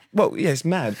mad? Well, yeah, it's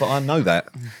mad, but I know that.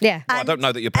 Yeah. I don't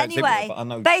know that your parents live Anyway, with it, but I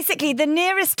know. basically, the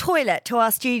nearest toilet to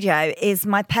our studio is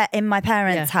in my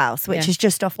parents' house, which is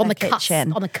just off on the the kitchen.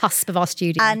 cusp, on the cusp of our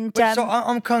studio. And Wait, so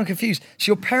I'm kind of confused.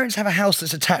 So your parents have a house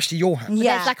that's attached to your house?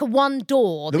 yeah, There's like a one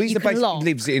door that Louisa you can basically lock.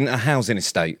 lives in a housing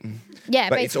estate, Yeah,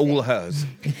 but it's all hers.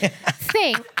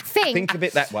 Think of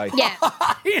it that way. Yeah.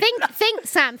 think,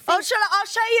 Sam. Think, I'll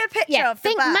show you a picture yeah, of the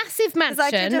think back, massive 'cause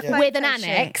I did mansion a with an photo shoot.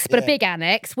 annex, but a big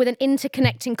annex with an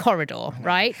interconnecting corridor,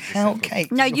 right? How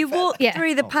cake? No, you walk Yeah.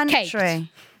 through the pantry.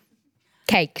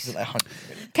 Cakes.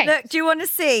 Cakes. Look, do you want to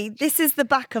see? This is the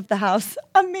back of the house,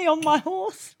 and me on my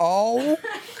horse. Oh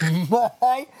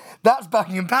my! That's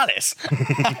Buckingham Palace.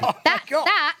 Oh my God.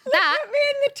 Me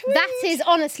in the tweed. That is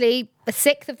honestly a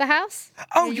sixth of the house.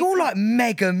 Oh, you're like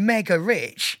mega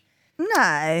rich.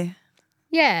 No.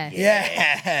 Yeah.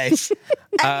 Yes.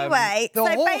 Anyway, the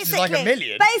so horse is like basically, $1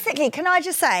 million. basically, can I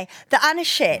just say that Anna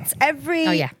shits every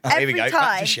Oh, yeah. Oh, here we every go, back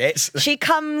time to shits. she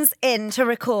comes in to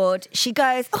record. She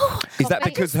goes, "Oh, Is that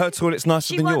because her toilet's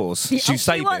nicer than yours? You she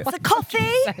save wants it. a coffee,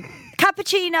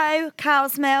 cappuccino,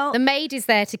 cow's milk." The maid is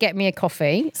there to get me a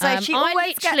coffee. So she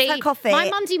always gets her coffee, My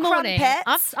Monday morning,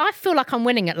 crumpets. I feel like I'm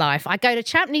winning at life. I go to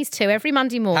Champneys 2 every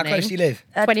Monday How morning. close do you live?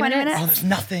 20 20 minutes. Oh, that's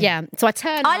nothing. Yeah, so I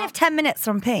turn I up. live 10 minutes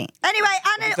from Pete. Anyway,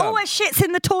 Anna done. always shits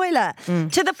in the toilet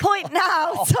to the point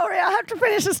now, sorry, I have to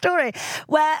finish the story,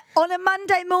 where on a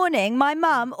Monday morning, my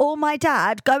mum or my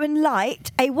dad go and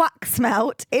light a wax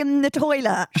melt in the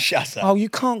toilet. Shut up. Oh, you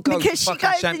can't go Because to she fucking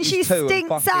goes and Champneys she 2 stinks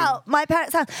fucking- out my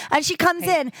parents' house. And she comes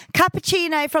in,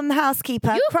 cappuccino from the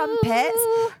housekeeper, crumpets,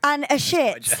 and a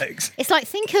shit. Jokes. It's like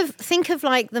think of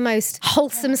like the most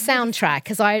wholesome soundtrack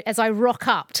as I rock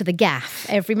up to the gaff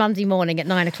every Monday morning at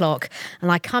 9 o'clock,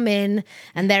 and I come in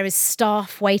and there is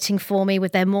staff waiting for me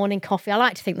with their morning coffee. I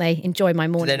like to think they enjoy my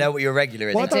Do morning. they know what your regular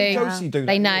is? Why do. don't Josie do that?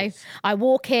 They know. I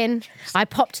walk in, I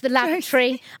pop to the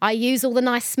lavatory, I use all the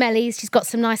nice smellies. She's got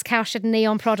some nice cowshed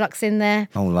neon products in there.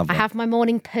 Oh, lovely. I have my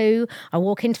morning poo. I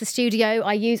walk into the studio.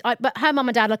 But her mum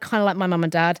and dad are kind of like my mum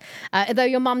and dad. Though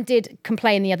your mum did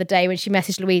complain the other day when she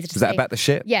messaged Louisa. To Is that say- about the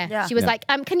shit? Yeah. She was like,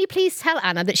 can you please tell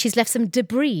Anna that she's left some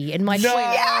debris in my No,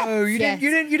 toilet? you Yes.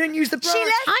 didn't use the brush. She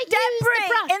left I used the debris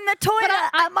brush, in the toilet,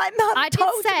 but and my mum I did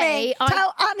told say me, I-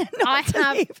 tell Anna not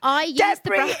to leave I used the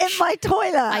debris brush. in my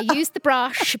toilet. I use the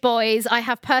brush, boys. I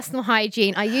have personal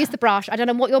hygiene. I use the brush. I don't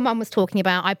know what your mum was talking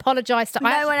about. I apologise to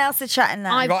No one else is chatting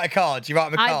there. You write a card. You write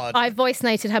him a card. I voice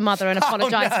noted her mother and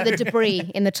apologised for the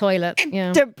debris in the toilet.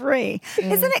 Yeah. Debris.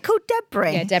 Isn't it called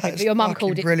debris? Yeah, Debbie. But your mum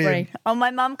called it brilliant. debris. Oh,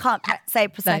 my mum can't say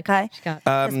Prosecco. she can't.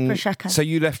 Just Prosecco. So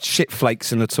you left shit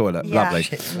flakes in the toilet. Yeah. Lovely.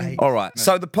 Shit flakes. All right.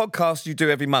 So the podcast you do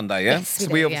every Monday, yeah? Yes, we So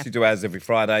do, we obviously do ours every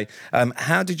Friday.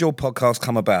 How did your podcast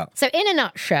come about? So in a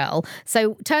nutshell,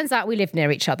 turns out we lived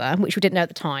near each other, which we didn't know at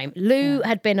the time. Lou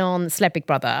had been on Celeb Big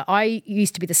Brother. I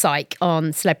used to be the psych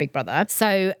on Celeb Big Brother.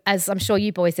 So as I'm sure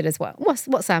you boys did as well.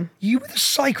 What, Sam? You were the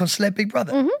psych on Celeb Big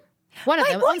Brother? Mm-hmm. One of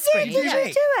Wait, them what on screen. year did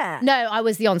you do it? No, I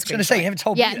was the on-screen. I was gonna say, you haven't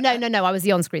told me that. No, I was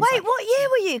the on-screen. Wait, psych. what year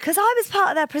were you? Because I was part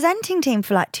of their presenting team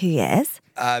for like 2 years.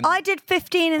 I did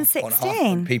 15 and On half of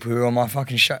 16. the people who were on my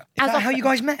fucking show. Is As that a- how you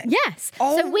guys met? Yes.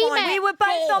 Oh so we my met. We were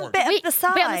both on bit of the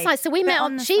side. Bit on the side. So we Bit met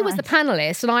on on. the She was the side.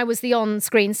 panelist, and I was the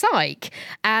on-screen psych,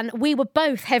 and we were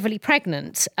both heavily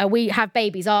pregnant. We have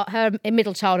babies. Her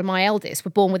middle child and my eldest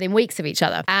were born within weeks of each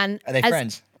other. And Are they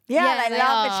friends? Yeah, they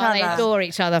love each other. They adore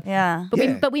each other. Yeah.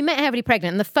 But we met heavily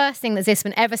pregnant, and the first thing that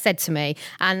Zissman ever said to me,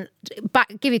 and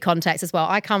give you context as well,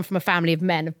 I come from a family of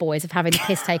men, of boys, of having the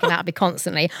piss taken out of me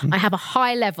constantly. I have a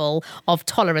high level of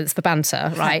tolerance for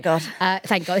banter, right? God.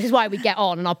 Thank God. This is why we get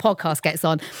on and our podcast gets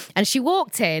on. And she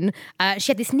walked in, she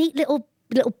had this neat little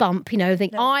bump, thing.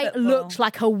 I football. looked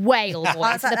like a whale,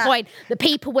 boy, to the point that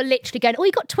people were literally going, "Oh,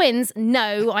 you got twins?"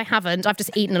 No, I haven't. I've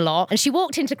just eaten a lot. And she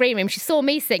walked into the green room. She saw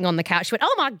me sitting on the couch. She went,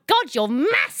 "Oh my God, you're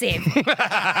massive."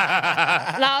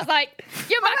 And I was like,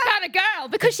 "You're my kind of girl,"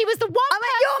 because she was the one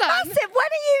You're person. massive. When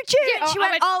are you due? Yeah, She I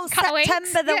went, went, oh, couple of September,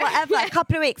 weeks. the Yeah. whatever, a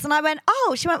couple of weeks. And I went,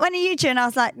 oh, she went, when are you due? And I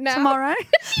was like, No. tomorrow.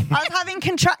 I was having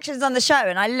contractions on the show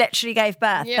and I literally gave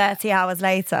birth Yeah. 30 hours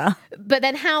later. But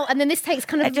then and then this takes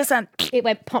kind of... It just went...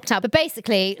 It popped out. But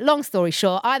basically, long story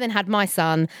short, I then had my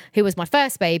son, who was my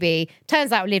first baby.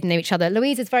 Turns out we lived near each other.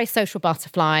 Louisa's very social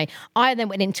butterfly. I then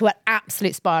went into an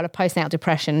absolute spiral of postnatal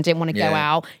depression, didn't want to go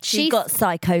Yeah. out. She got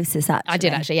psychosis, actually. I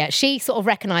did actually, yeah. She sort of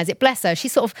recognised it. Bless her.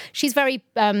 She's very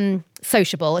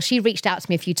sociable. She reached out to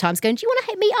me a few times going, "Do you want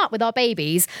to meet up with our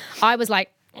babies?" I was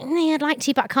like, "Yeah, I'd like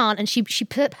to, but I can't." And she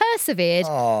persevered.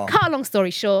 Cut a long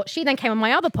story short, she then came on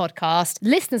my other podcast.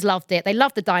 Listeners loved it. They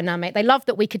loved the dynamic. They loved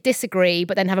that we could disagree,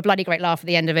 but then have a bloody great laugh at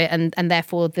the end of it. And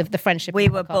therefore, the friendship. We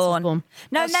of the were podcast was born.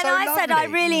 No, That's then so I said I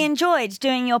lovely. really enjoyed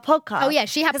doing your podcast. Oh, yeah,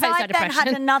 she had Because I postnatal then had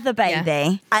depression. another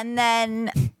baby and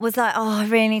then was like, oh, I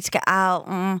really need to get out.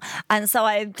 And so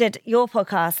I did your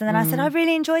podcast and then I said, I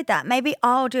really enjoyed that. Maybe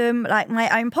I'll do like my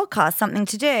own podcast, something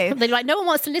to do. They're like, no one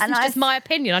wants to listen And to I- just my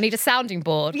opinion. I need a sounding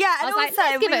board. Yeah, I and was like, also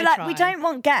let's give we it were a like, try. we don't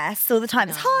want guests all the time.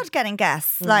 It's hard getting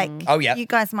guests. Like, Oh, yeah. you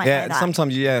guys might know Yeah, that.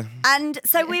 sometimes, yeah. And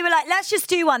so we were like, let's just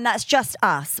do one that's just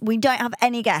us. We don't have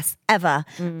any guests ever.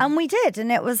 And we did.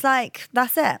 And it was like,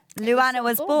 that's it. LuAnna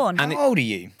was born. How old are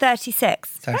you?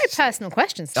 36. Very personal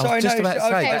questions. I was just about to say.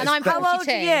 okay. that's- And I'm How 42. old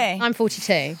are you? I'm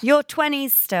 42. You're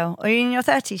 20s still. Or are you in your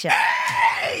 30s yet?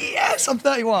 Yes, I'm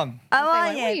 31. Oh, are What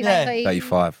are you? you, Yeah.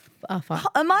 35. Oh, fine.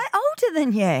 Am I older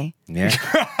than you? Yeah.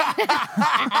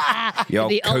 You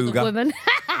old The older cougar. woman.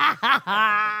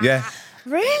 Yeah.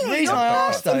 Really? The reason I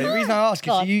asked, though, the reason I ask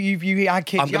is you had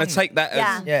kids I'm going young. to take that as...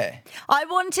 Yeah. Yeah. I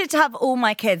wanted to have all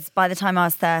my kids by the time I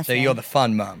was 30. So you're the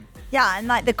fun mum. Yeah, and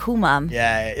like the cool mum.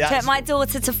 Yeah. Took That's, my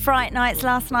daughter to Fright Nights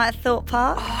last night at Thorpe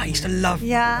Park. Oh, I used to love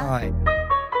Yeah. Right.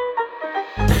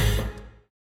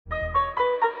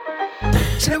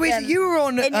 So Louisa, you were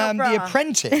on In your The bra.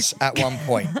 Apprentice at one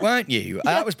point, weren't you?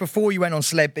 That was before you went on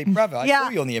Celeb Big Brother. I Yeah. saw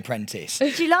you on The Apprentice.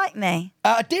 Did you like me?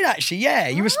 I did actually, yeah.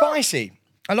 You were spicy.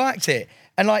 I liked it.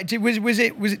 And like, was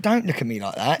it? Don't look at me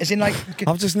like that. As in, like,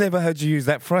 I've just never heard you use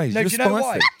that phrase. no. You're Do you know why?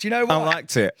 spicy. Do you know why? I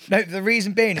liked it. No, the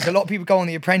reason being is a lot of people go on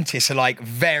The Apprentice are like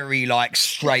very like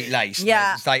straight laced.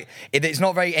 Yeah. It's like it's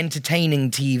not very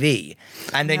entertaining TV.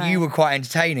 And then you were quite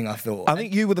entertaining, I thought. I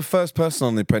think you were the first person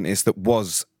on The Apprentice that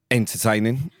was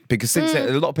entertaining, because since then,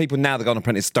 a lot of people now that go on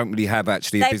Apprentice don't really have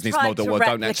actually a They've business tried model to or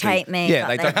don't actually. replicate me, Yeah, but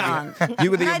they they don't. can't. You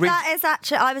were the No, original. that is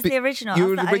actually, I was the original. You I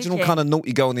were was the original OG. kind of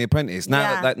naughty girl on The Apprentice. Now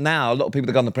Yeah. that now a lot of people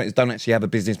that go on The Apprentice don't actually have a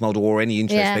business model or any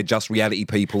interest. Yeah. They're just reality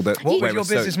people that what wear was a your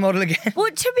suit. business model again? Well,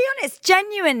 to be honest,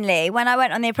 genuinely, when I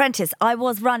went on The Apprentice, I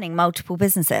was running multiple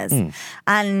businesses.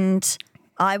 And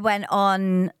I went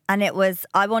on and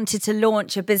I wanted to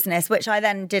launch a business, which I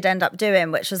then did end up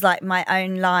doing, which was like my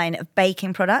own line of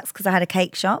baking products because I had a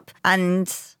cake shop.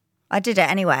 And I did it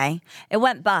anyway. It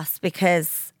went bust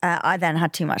because I then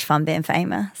had too much fun being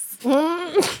famous.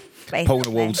 basically. Porn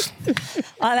awards. And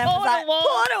I was Porn like, awards.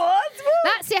 porn awards. Woo.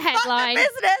 That's your Fuck the headline.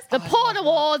 business. The porn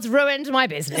awards ruined my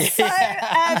business. So,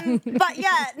 but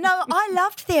yeah, no, I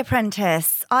loved The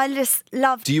Apprentice. I just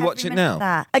loved. Do you watch every it minute of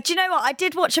now? that. Do you know what? I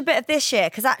did watch a bit of this year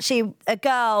because actually a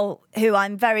girl who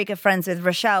I'm very good friends with,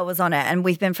 Rochelle, was on it, and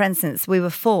we've been friends since we were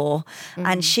 4.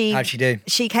 And she, How'd she do?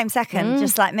 She came second,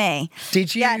 just like me.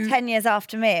 Did you? Yeah, 10 years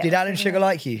after me. Did Alan Sugar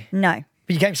like you? No.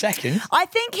 But you came second. I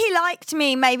think he liked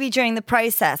me maybe during the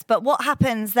process, but what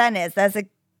happens then is there's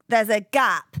a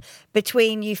gap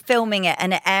between you filming it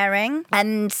and it airing.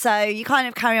 And so you kind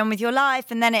of carry on with your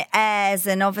life and then it airs,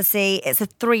 and obviously it's a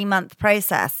 3-month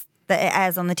process that it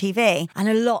airs on the TV. And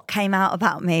a lot came out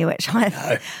about me, which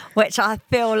I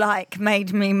feel like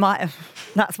made me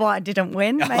that's why I didn't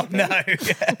win, maybe. Oh, no.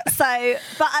 So,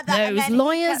 but at that, and Those then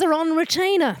lawyers are on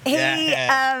retainer.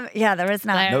 yeah, there is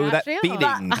now. No, that actually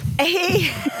are.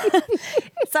 feeling.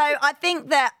 So I think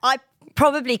that I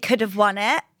probably could have won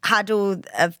it, had all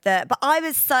of the, but I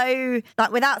was so,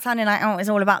 like, without sounding like, oh, it was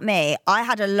all about me, I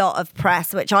had a lot of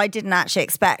press, which I didn't actually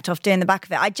expect off doing the back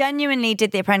of it. I genuinely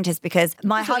did The Apprentice because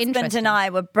my That's really husband interesting. and I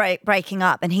were breaking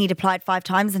up, and he'd applied 5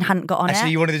 times and hadn't got on Actually,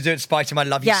 it. you wanted to do it to spite him. I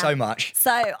love you so much.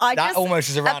 So I That just almost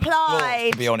is a round of applause,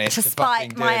 applied to be honest, to to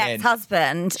fucking spite my do it in.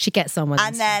 ex-husband. She gets on with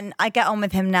And this. then I get on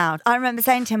with him now. I remember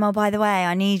saying to him, oh, by the way,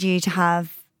 I need you to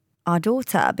have our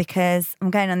daughter because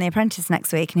I'm going on The Apprentice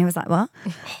next week. And he was like, what?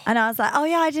 And I was like, oh,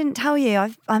 yeah, I didn't tell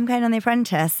you. I'm going on The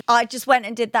Apprentice. I just went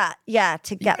and did that, to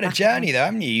You get had a back journey on. though,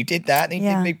 haven't you? You did that, then you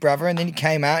did Big Brother, and then you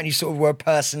came out and you sort of were a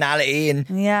personality and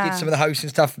did some of the hosting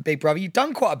stuff for Big Brother. You've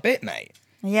done quite a bit, mate.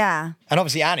 Yeah, And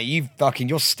obviously, Anna,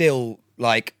 you're still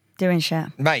like, doing shit.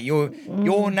 mate, you're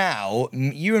now,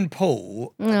 you and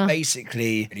Paul, are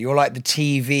basically, you're like the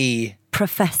TV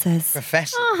Professors.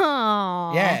 professor.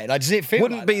 Aww. Yeah, like, does it feel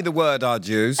Wouldn't like be the word I'd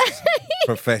use.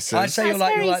 Professors. I'd say you're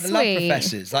That's like the love very sweet.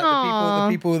 professors, like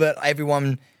the people that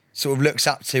everyone sort of looks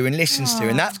up to and listens to,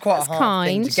 and that's quite That's a hard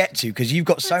thing to kind. get to because you've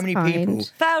got so That's many kind. people.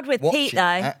 Failed with watching Pete, though.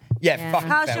 that. Yeah, fucking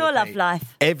How's failed your with love Pete.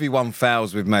 life? Everyone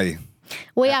fails with me.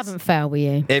 We haven't failed with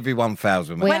you. Everyone fails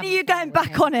with me. When are you going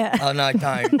back on it? Oh no,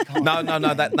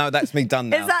 don't. No, that's me done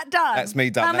now. Is that done? That's me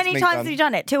done. How That's many me times done. have you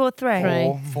done it? 2 or 3?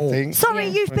 Right. Four. Sorry,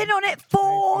 you've been on it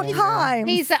 4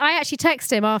 times. I actually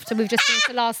texted him after we've just finished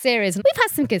the last series, and we've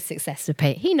had some good success with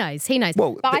Pete. He knows.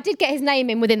 Well, but I did get his name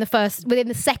in within the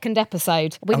 2nd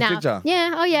episode. We did ya?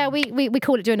 Yeah. Oh yeah. We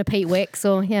call it doing a Pete Wicks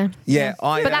or yeah. Yeah,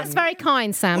 But that's very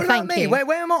kind, Sam. What about Thank me? you. Where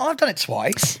am I? I've done it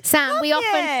twice. Sam, we Have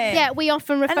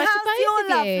often refer And to how's both your of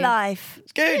love you. life?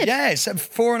 It's good. Yeah, it's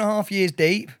 4.5 years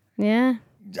deep. Yeah.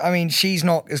 I mean, she's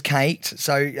not as Kate,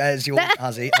 so as your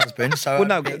husband. So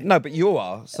Well, no, but you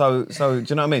are. So do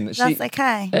you know what I mean? That's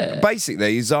okay.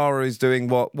 Basically, Zara is doing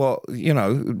what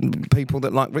people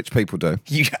that like rich people do.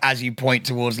 as you point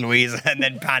towards Luisa and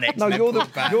then panic. No, you're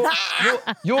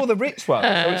the rich one,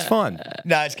 so it's fine.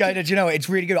 No, it's good. Do you know what? It's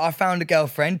really good. I found a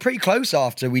girlfriend pretty close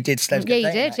after we did Steps Yeah, you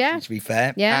Dating, did, actually, yeah. to be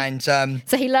fair. Yeah. And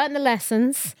So he learned the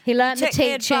lessons. He learned the Took the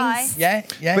teachings. advice.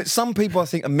 yeah. But some people, I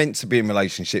think, are meant to be in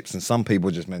relationships, and some people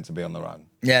are just meant to be on their own.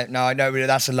 Yeah, no, I know, but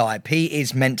that's a lie. Pete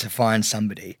is meant to find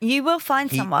somebody. You will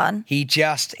find someone. He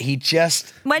just When needs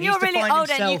you're to really find old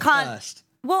and you himself can't. first.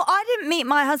 Well, I didn't meet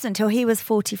my husband till he was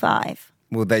 45.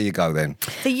 Well, there you go then.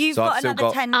 So you've So I've got still another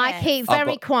got- 10 years. I keep I've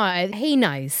very got- quiet. He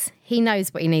knows. He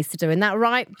knows what he needs to do. In that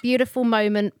right, beautiful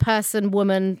moment, person,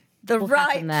 woman, The will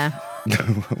right- happen there.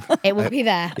 It will be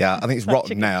there. Yeah, I think it's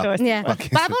rotten now. Yeah, but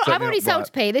Fucking I've set me already up told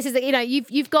right. Pete. This is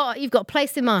you've got a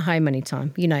place in my home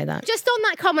anytime. You know that. Just on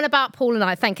that comment about Paul and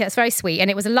I, thank you. That's very sweet,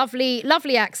 and it was a lovely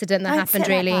accident that Don't happened. sit like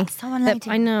Really, that. Someone laid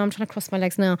I know. I'm trying to cross my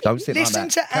legs now. Don't sit Listen like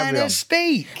to that. Carry Anna on.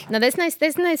 speak. No, there's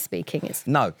no speaking. It's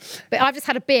No. But I've just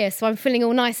had a beer, so I'm feeling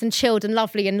all nice and chilled and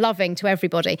lovely and loving to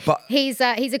everybody. But- he's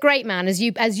a great man, as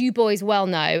you boys well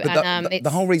know. But And the it's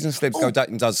whole reason Celebs Go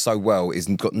Dating does so well is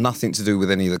got nothing to do with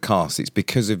any of the cast. It's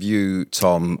because of you,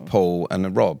 Tom, Paul,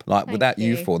 and Rob. Like, without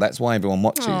you you. four, that's why everyone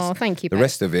watches. Oh, thank you, The babe.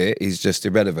 rest of it is just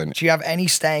irrelevant. Do you have any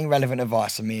staying relevant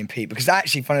advice on me and Pete? Because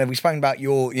actually, funny enough, we've spoken about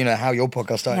how your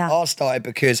podcast started. Yeah. Ours started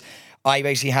because I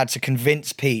basically had to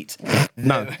convince Pete.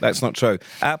 No, that's not true.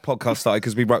 Our podcast started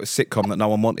because we wrote a sitcom that no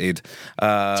one wanted.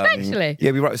 Actually?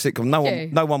 Yeah, we wrote a sitcom.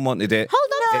 No one wanted it.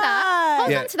 hold on to that.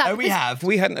 Hold Yeah. on to that. Oh, we because- have. If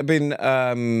we hadn't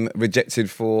been rejected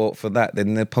for that,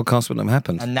 then the podcast wouldn't have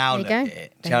happened. And now There look you at go.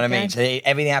 it. Do you know what I mean? So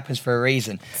everything happens for a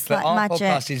reason. But like our magic.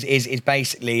 podcast is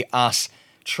basically us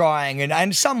trying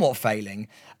and somewhat failing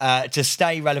to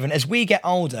stay relevant as we get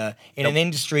older in an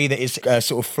industry that is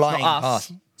sort of flying Not us.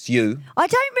 past. It's you. I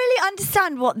don't really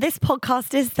understand what this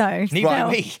podcast is, though. Neither Right. do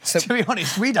we. So- to be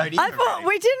honest, we don't either. I thought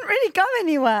we didn't really go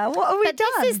anywhere. What have we But done?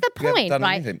 this is the We haven't point, done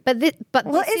right? anything. But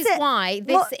What this is is it? why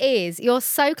this What- is. You're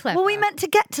so clever. Were we meant to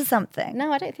get to something?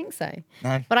 No, I don't think so.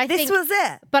 No. But I This think was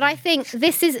it. But I think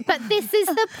this is. But this is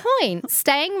the point.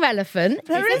 Staying relevant.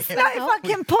 There is no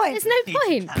fucking point. There's no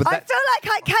point. I feel like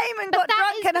I came and got that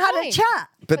drunk is and the had a point. chat.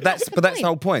 But that's the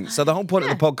whole point. So the whole point of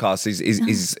the podcast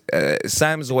is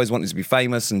Sam's always wanted to be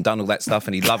famous and done all that stuff,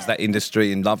 and he loves that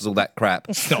industry and loves all that crap.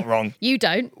 It's not wrong. You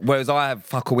don't. Whereas I have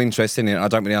fuck all interest in it. I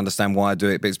don't really understand why I do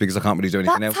it, but it's because I can't really do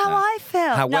anything That's else. how now. I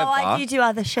feel. No, I do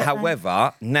other shit. though.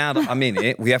 However, now that I'm in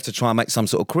it, we have to try and make some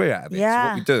sort of career out of it. Yeah. So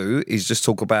what we do is just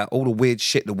talk about all the weird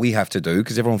shit that we have to do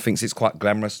because everyone thinks it's quite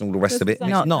glamorous and all the rest of it. And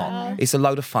it's not not. It's a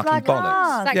load of fucking Like bollocks.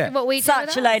 ours. Exactly what we do.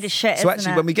 Such a load of shit. So isn't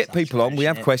actually, it? when we get people on, we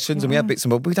have questions and we have bits and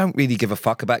bobs. We don't really give a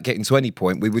fuck about getting to any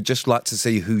point. We would just like to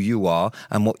see who you are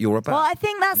and what you're about. Well, I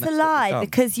think that's a what we've lie done.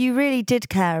 because you really did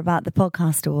care about the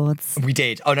podcast awards. We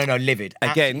did. Oh, no, livid.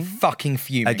 Again. Absolutely fucking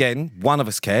fuming. Again, one of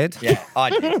us cared. Yeah, I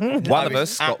did. One I of was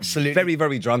us got absolutely very,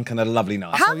 very drunk and had a lovely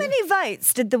night. How many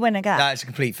votes did the winner get? No, it's a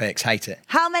complete fix. Hate it.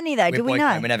 How many though? We're Do we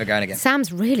boycotting. know? We're never going again.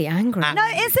 Sam's really angry. No,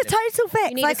 it's a total fix.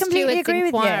 You need I a completely steward's agree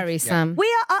with inquiry, you. Sam. We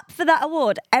are up for that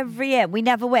award every year. We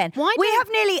never win. Why we don't-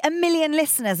 have nearly 1 million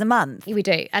listeners a month. We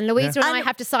do. And Louisa and I And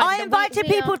have decided I that invited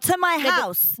we people are- to my No, but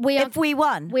house we are- if we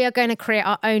won. We are going to create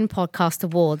our own podcast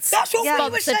awards. That's what we were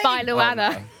Sponsored by saying.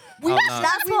 LuAnna.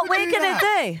 That's what we're going to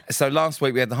do. So last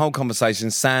week we had the whole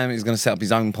conversation. Sam is going to set up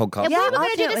his own podcast. Yeah, we were I'll going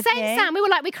to do do it the with same, you. Sam. We were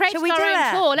like, we created Shall we our do own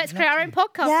it? tour. Let's create our own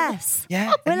podcast. Yes.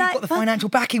 Yeah, We're and like, you've got the fuck- financial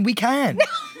backing. We can.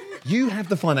 You have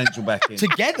the financial backing.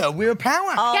 Together, we're a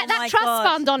power. Oh Get that my trust God.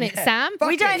 fund on it, Sam.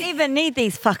 We don't even need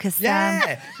these fuckers, Sam.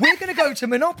 Yeah, we're going to go to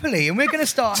Monopoly and we're going to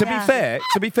start.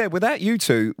 To be fair, without you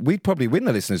two, we'd probably win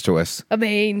the listeners' choice. I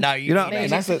mean, No, You know what I mean?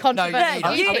 That's a- controversial.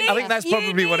 No, You I think that's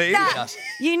probably what it is. that.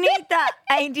 You need that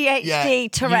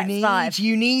ADHD Tourette's vibe.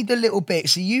 You need the little bit.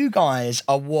 So you guys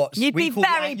are what You'd we be call the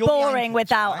very you're the boring anchors,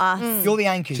 without right? us. You're the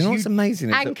anchors. Do you know what's amazing?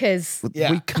 Is that Anchors.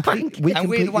 Yeah. We completely And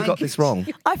we're the got this wankers. wrong.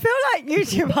 I feel like you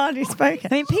two have hardly spoken.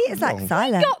 I mean, Peter's like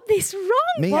silent. Got this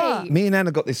wrong, Me and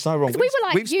Anna got this so wrong. we were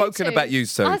like, We've you spoken two, about you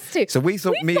two. us two. So we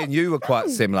thought We've me got and you were quite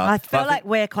similar. I feel But like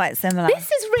we're quite similar. This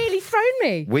has really thrown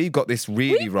me. we've got this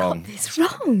really We've wrong. got this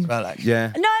wrong. Well, like,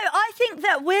 Yeah. No, I think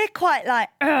that we're quite like,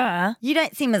 you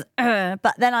don't seem as,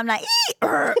 but then I'm like,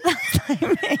 that's like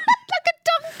me.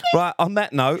 Right, on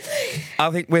that note, I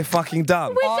think we're fucking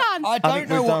done. We're done. I I don't think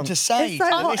know we're what done. to say. It's so to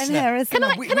the hot in listener. here, isn't Can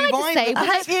I, it? can I just say, I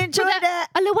hope you enjoyed it.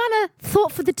 A LuAnna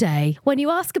thought for the day. When you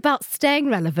ask about staying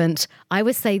relevant, I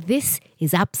would say this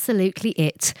is absolutely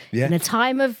it. Yeah. In a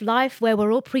time of life where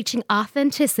we're all preaching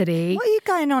authenticity, What are you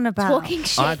going on about? talking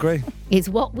shit I agree. is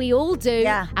what we all do.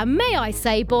 Yeah. And may I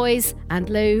say, boys and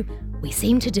Lou, we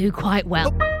seem to do quite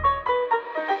well.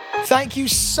 Thank you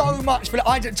so much for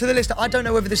to the listener. I don't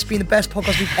know whether this has been the best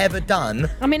podcast we've ever done.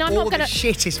 I mean, I'm or not gonna- the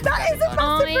shittest. That is a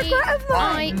massive regret of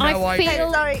mine. No I idea.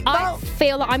 feel Sorry, I well-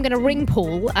 feel that I'm going to ring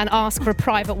Paul and ask for a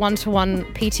private one-to-one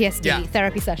PTSD Yeah.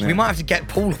 therapy session. We might have to get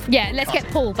Paul. Yeah, let's get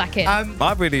Paul back in.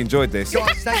 I've really enjoyed this.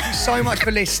 Guys, thank you so much for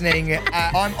listening.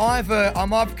 I'm either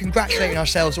congratulating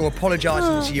ourselves or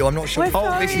apologising to you. I'm not sure. We're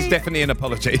Oh, this is Sorry. definitely an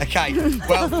apology. Okay.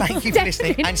 Well, thank you for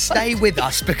listening and stay with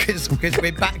us because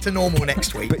we're back to normal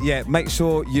next week. But yeah, make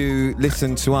sure you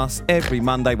listen to us every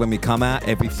Monday when we come out,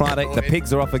 every Friday. The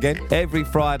pigs are off again. Every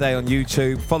Friday on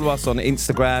YouTube. Follow us on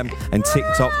Instagram and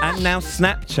TikTok and now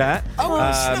Snapchat. Oh,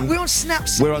 we're on Snap.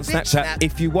 We're on Snapchat.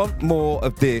 If you want more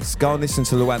of this, go and listen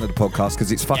to LuAnna the podcast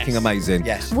because it's fucking Yes. amazing.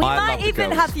 Yes. We I love might the even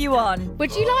girls. have you on.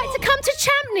 Would you like to come to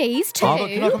Champneys too? Oh,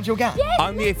 can I come to your gang?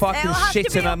 Only if I can It'll have to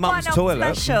shit be in her a mum's one-off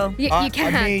toilet. special. You Me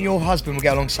can. and your husband will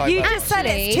get along so You well. just said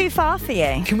it's Actually- too far for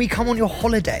you. Can we come on your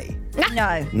holiday?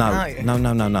 No.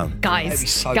 No. Guys, That'd be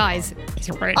so guys, it's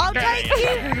really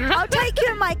I'll take you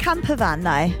in my camper van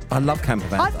though. I love camper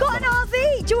vans. I've got an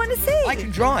RV. Do you want to see? I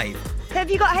can drive.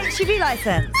 Have you got a HGV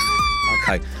license?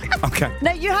 Okay.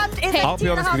 No, you have. It's I'll be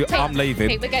honest with you, I'm leaving.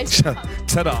 Pete, we're going to-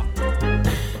 Ta-da.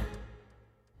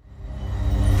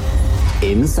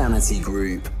 Insanity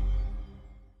Group.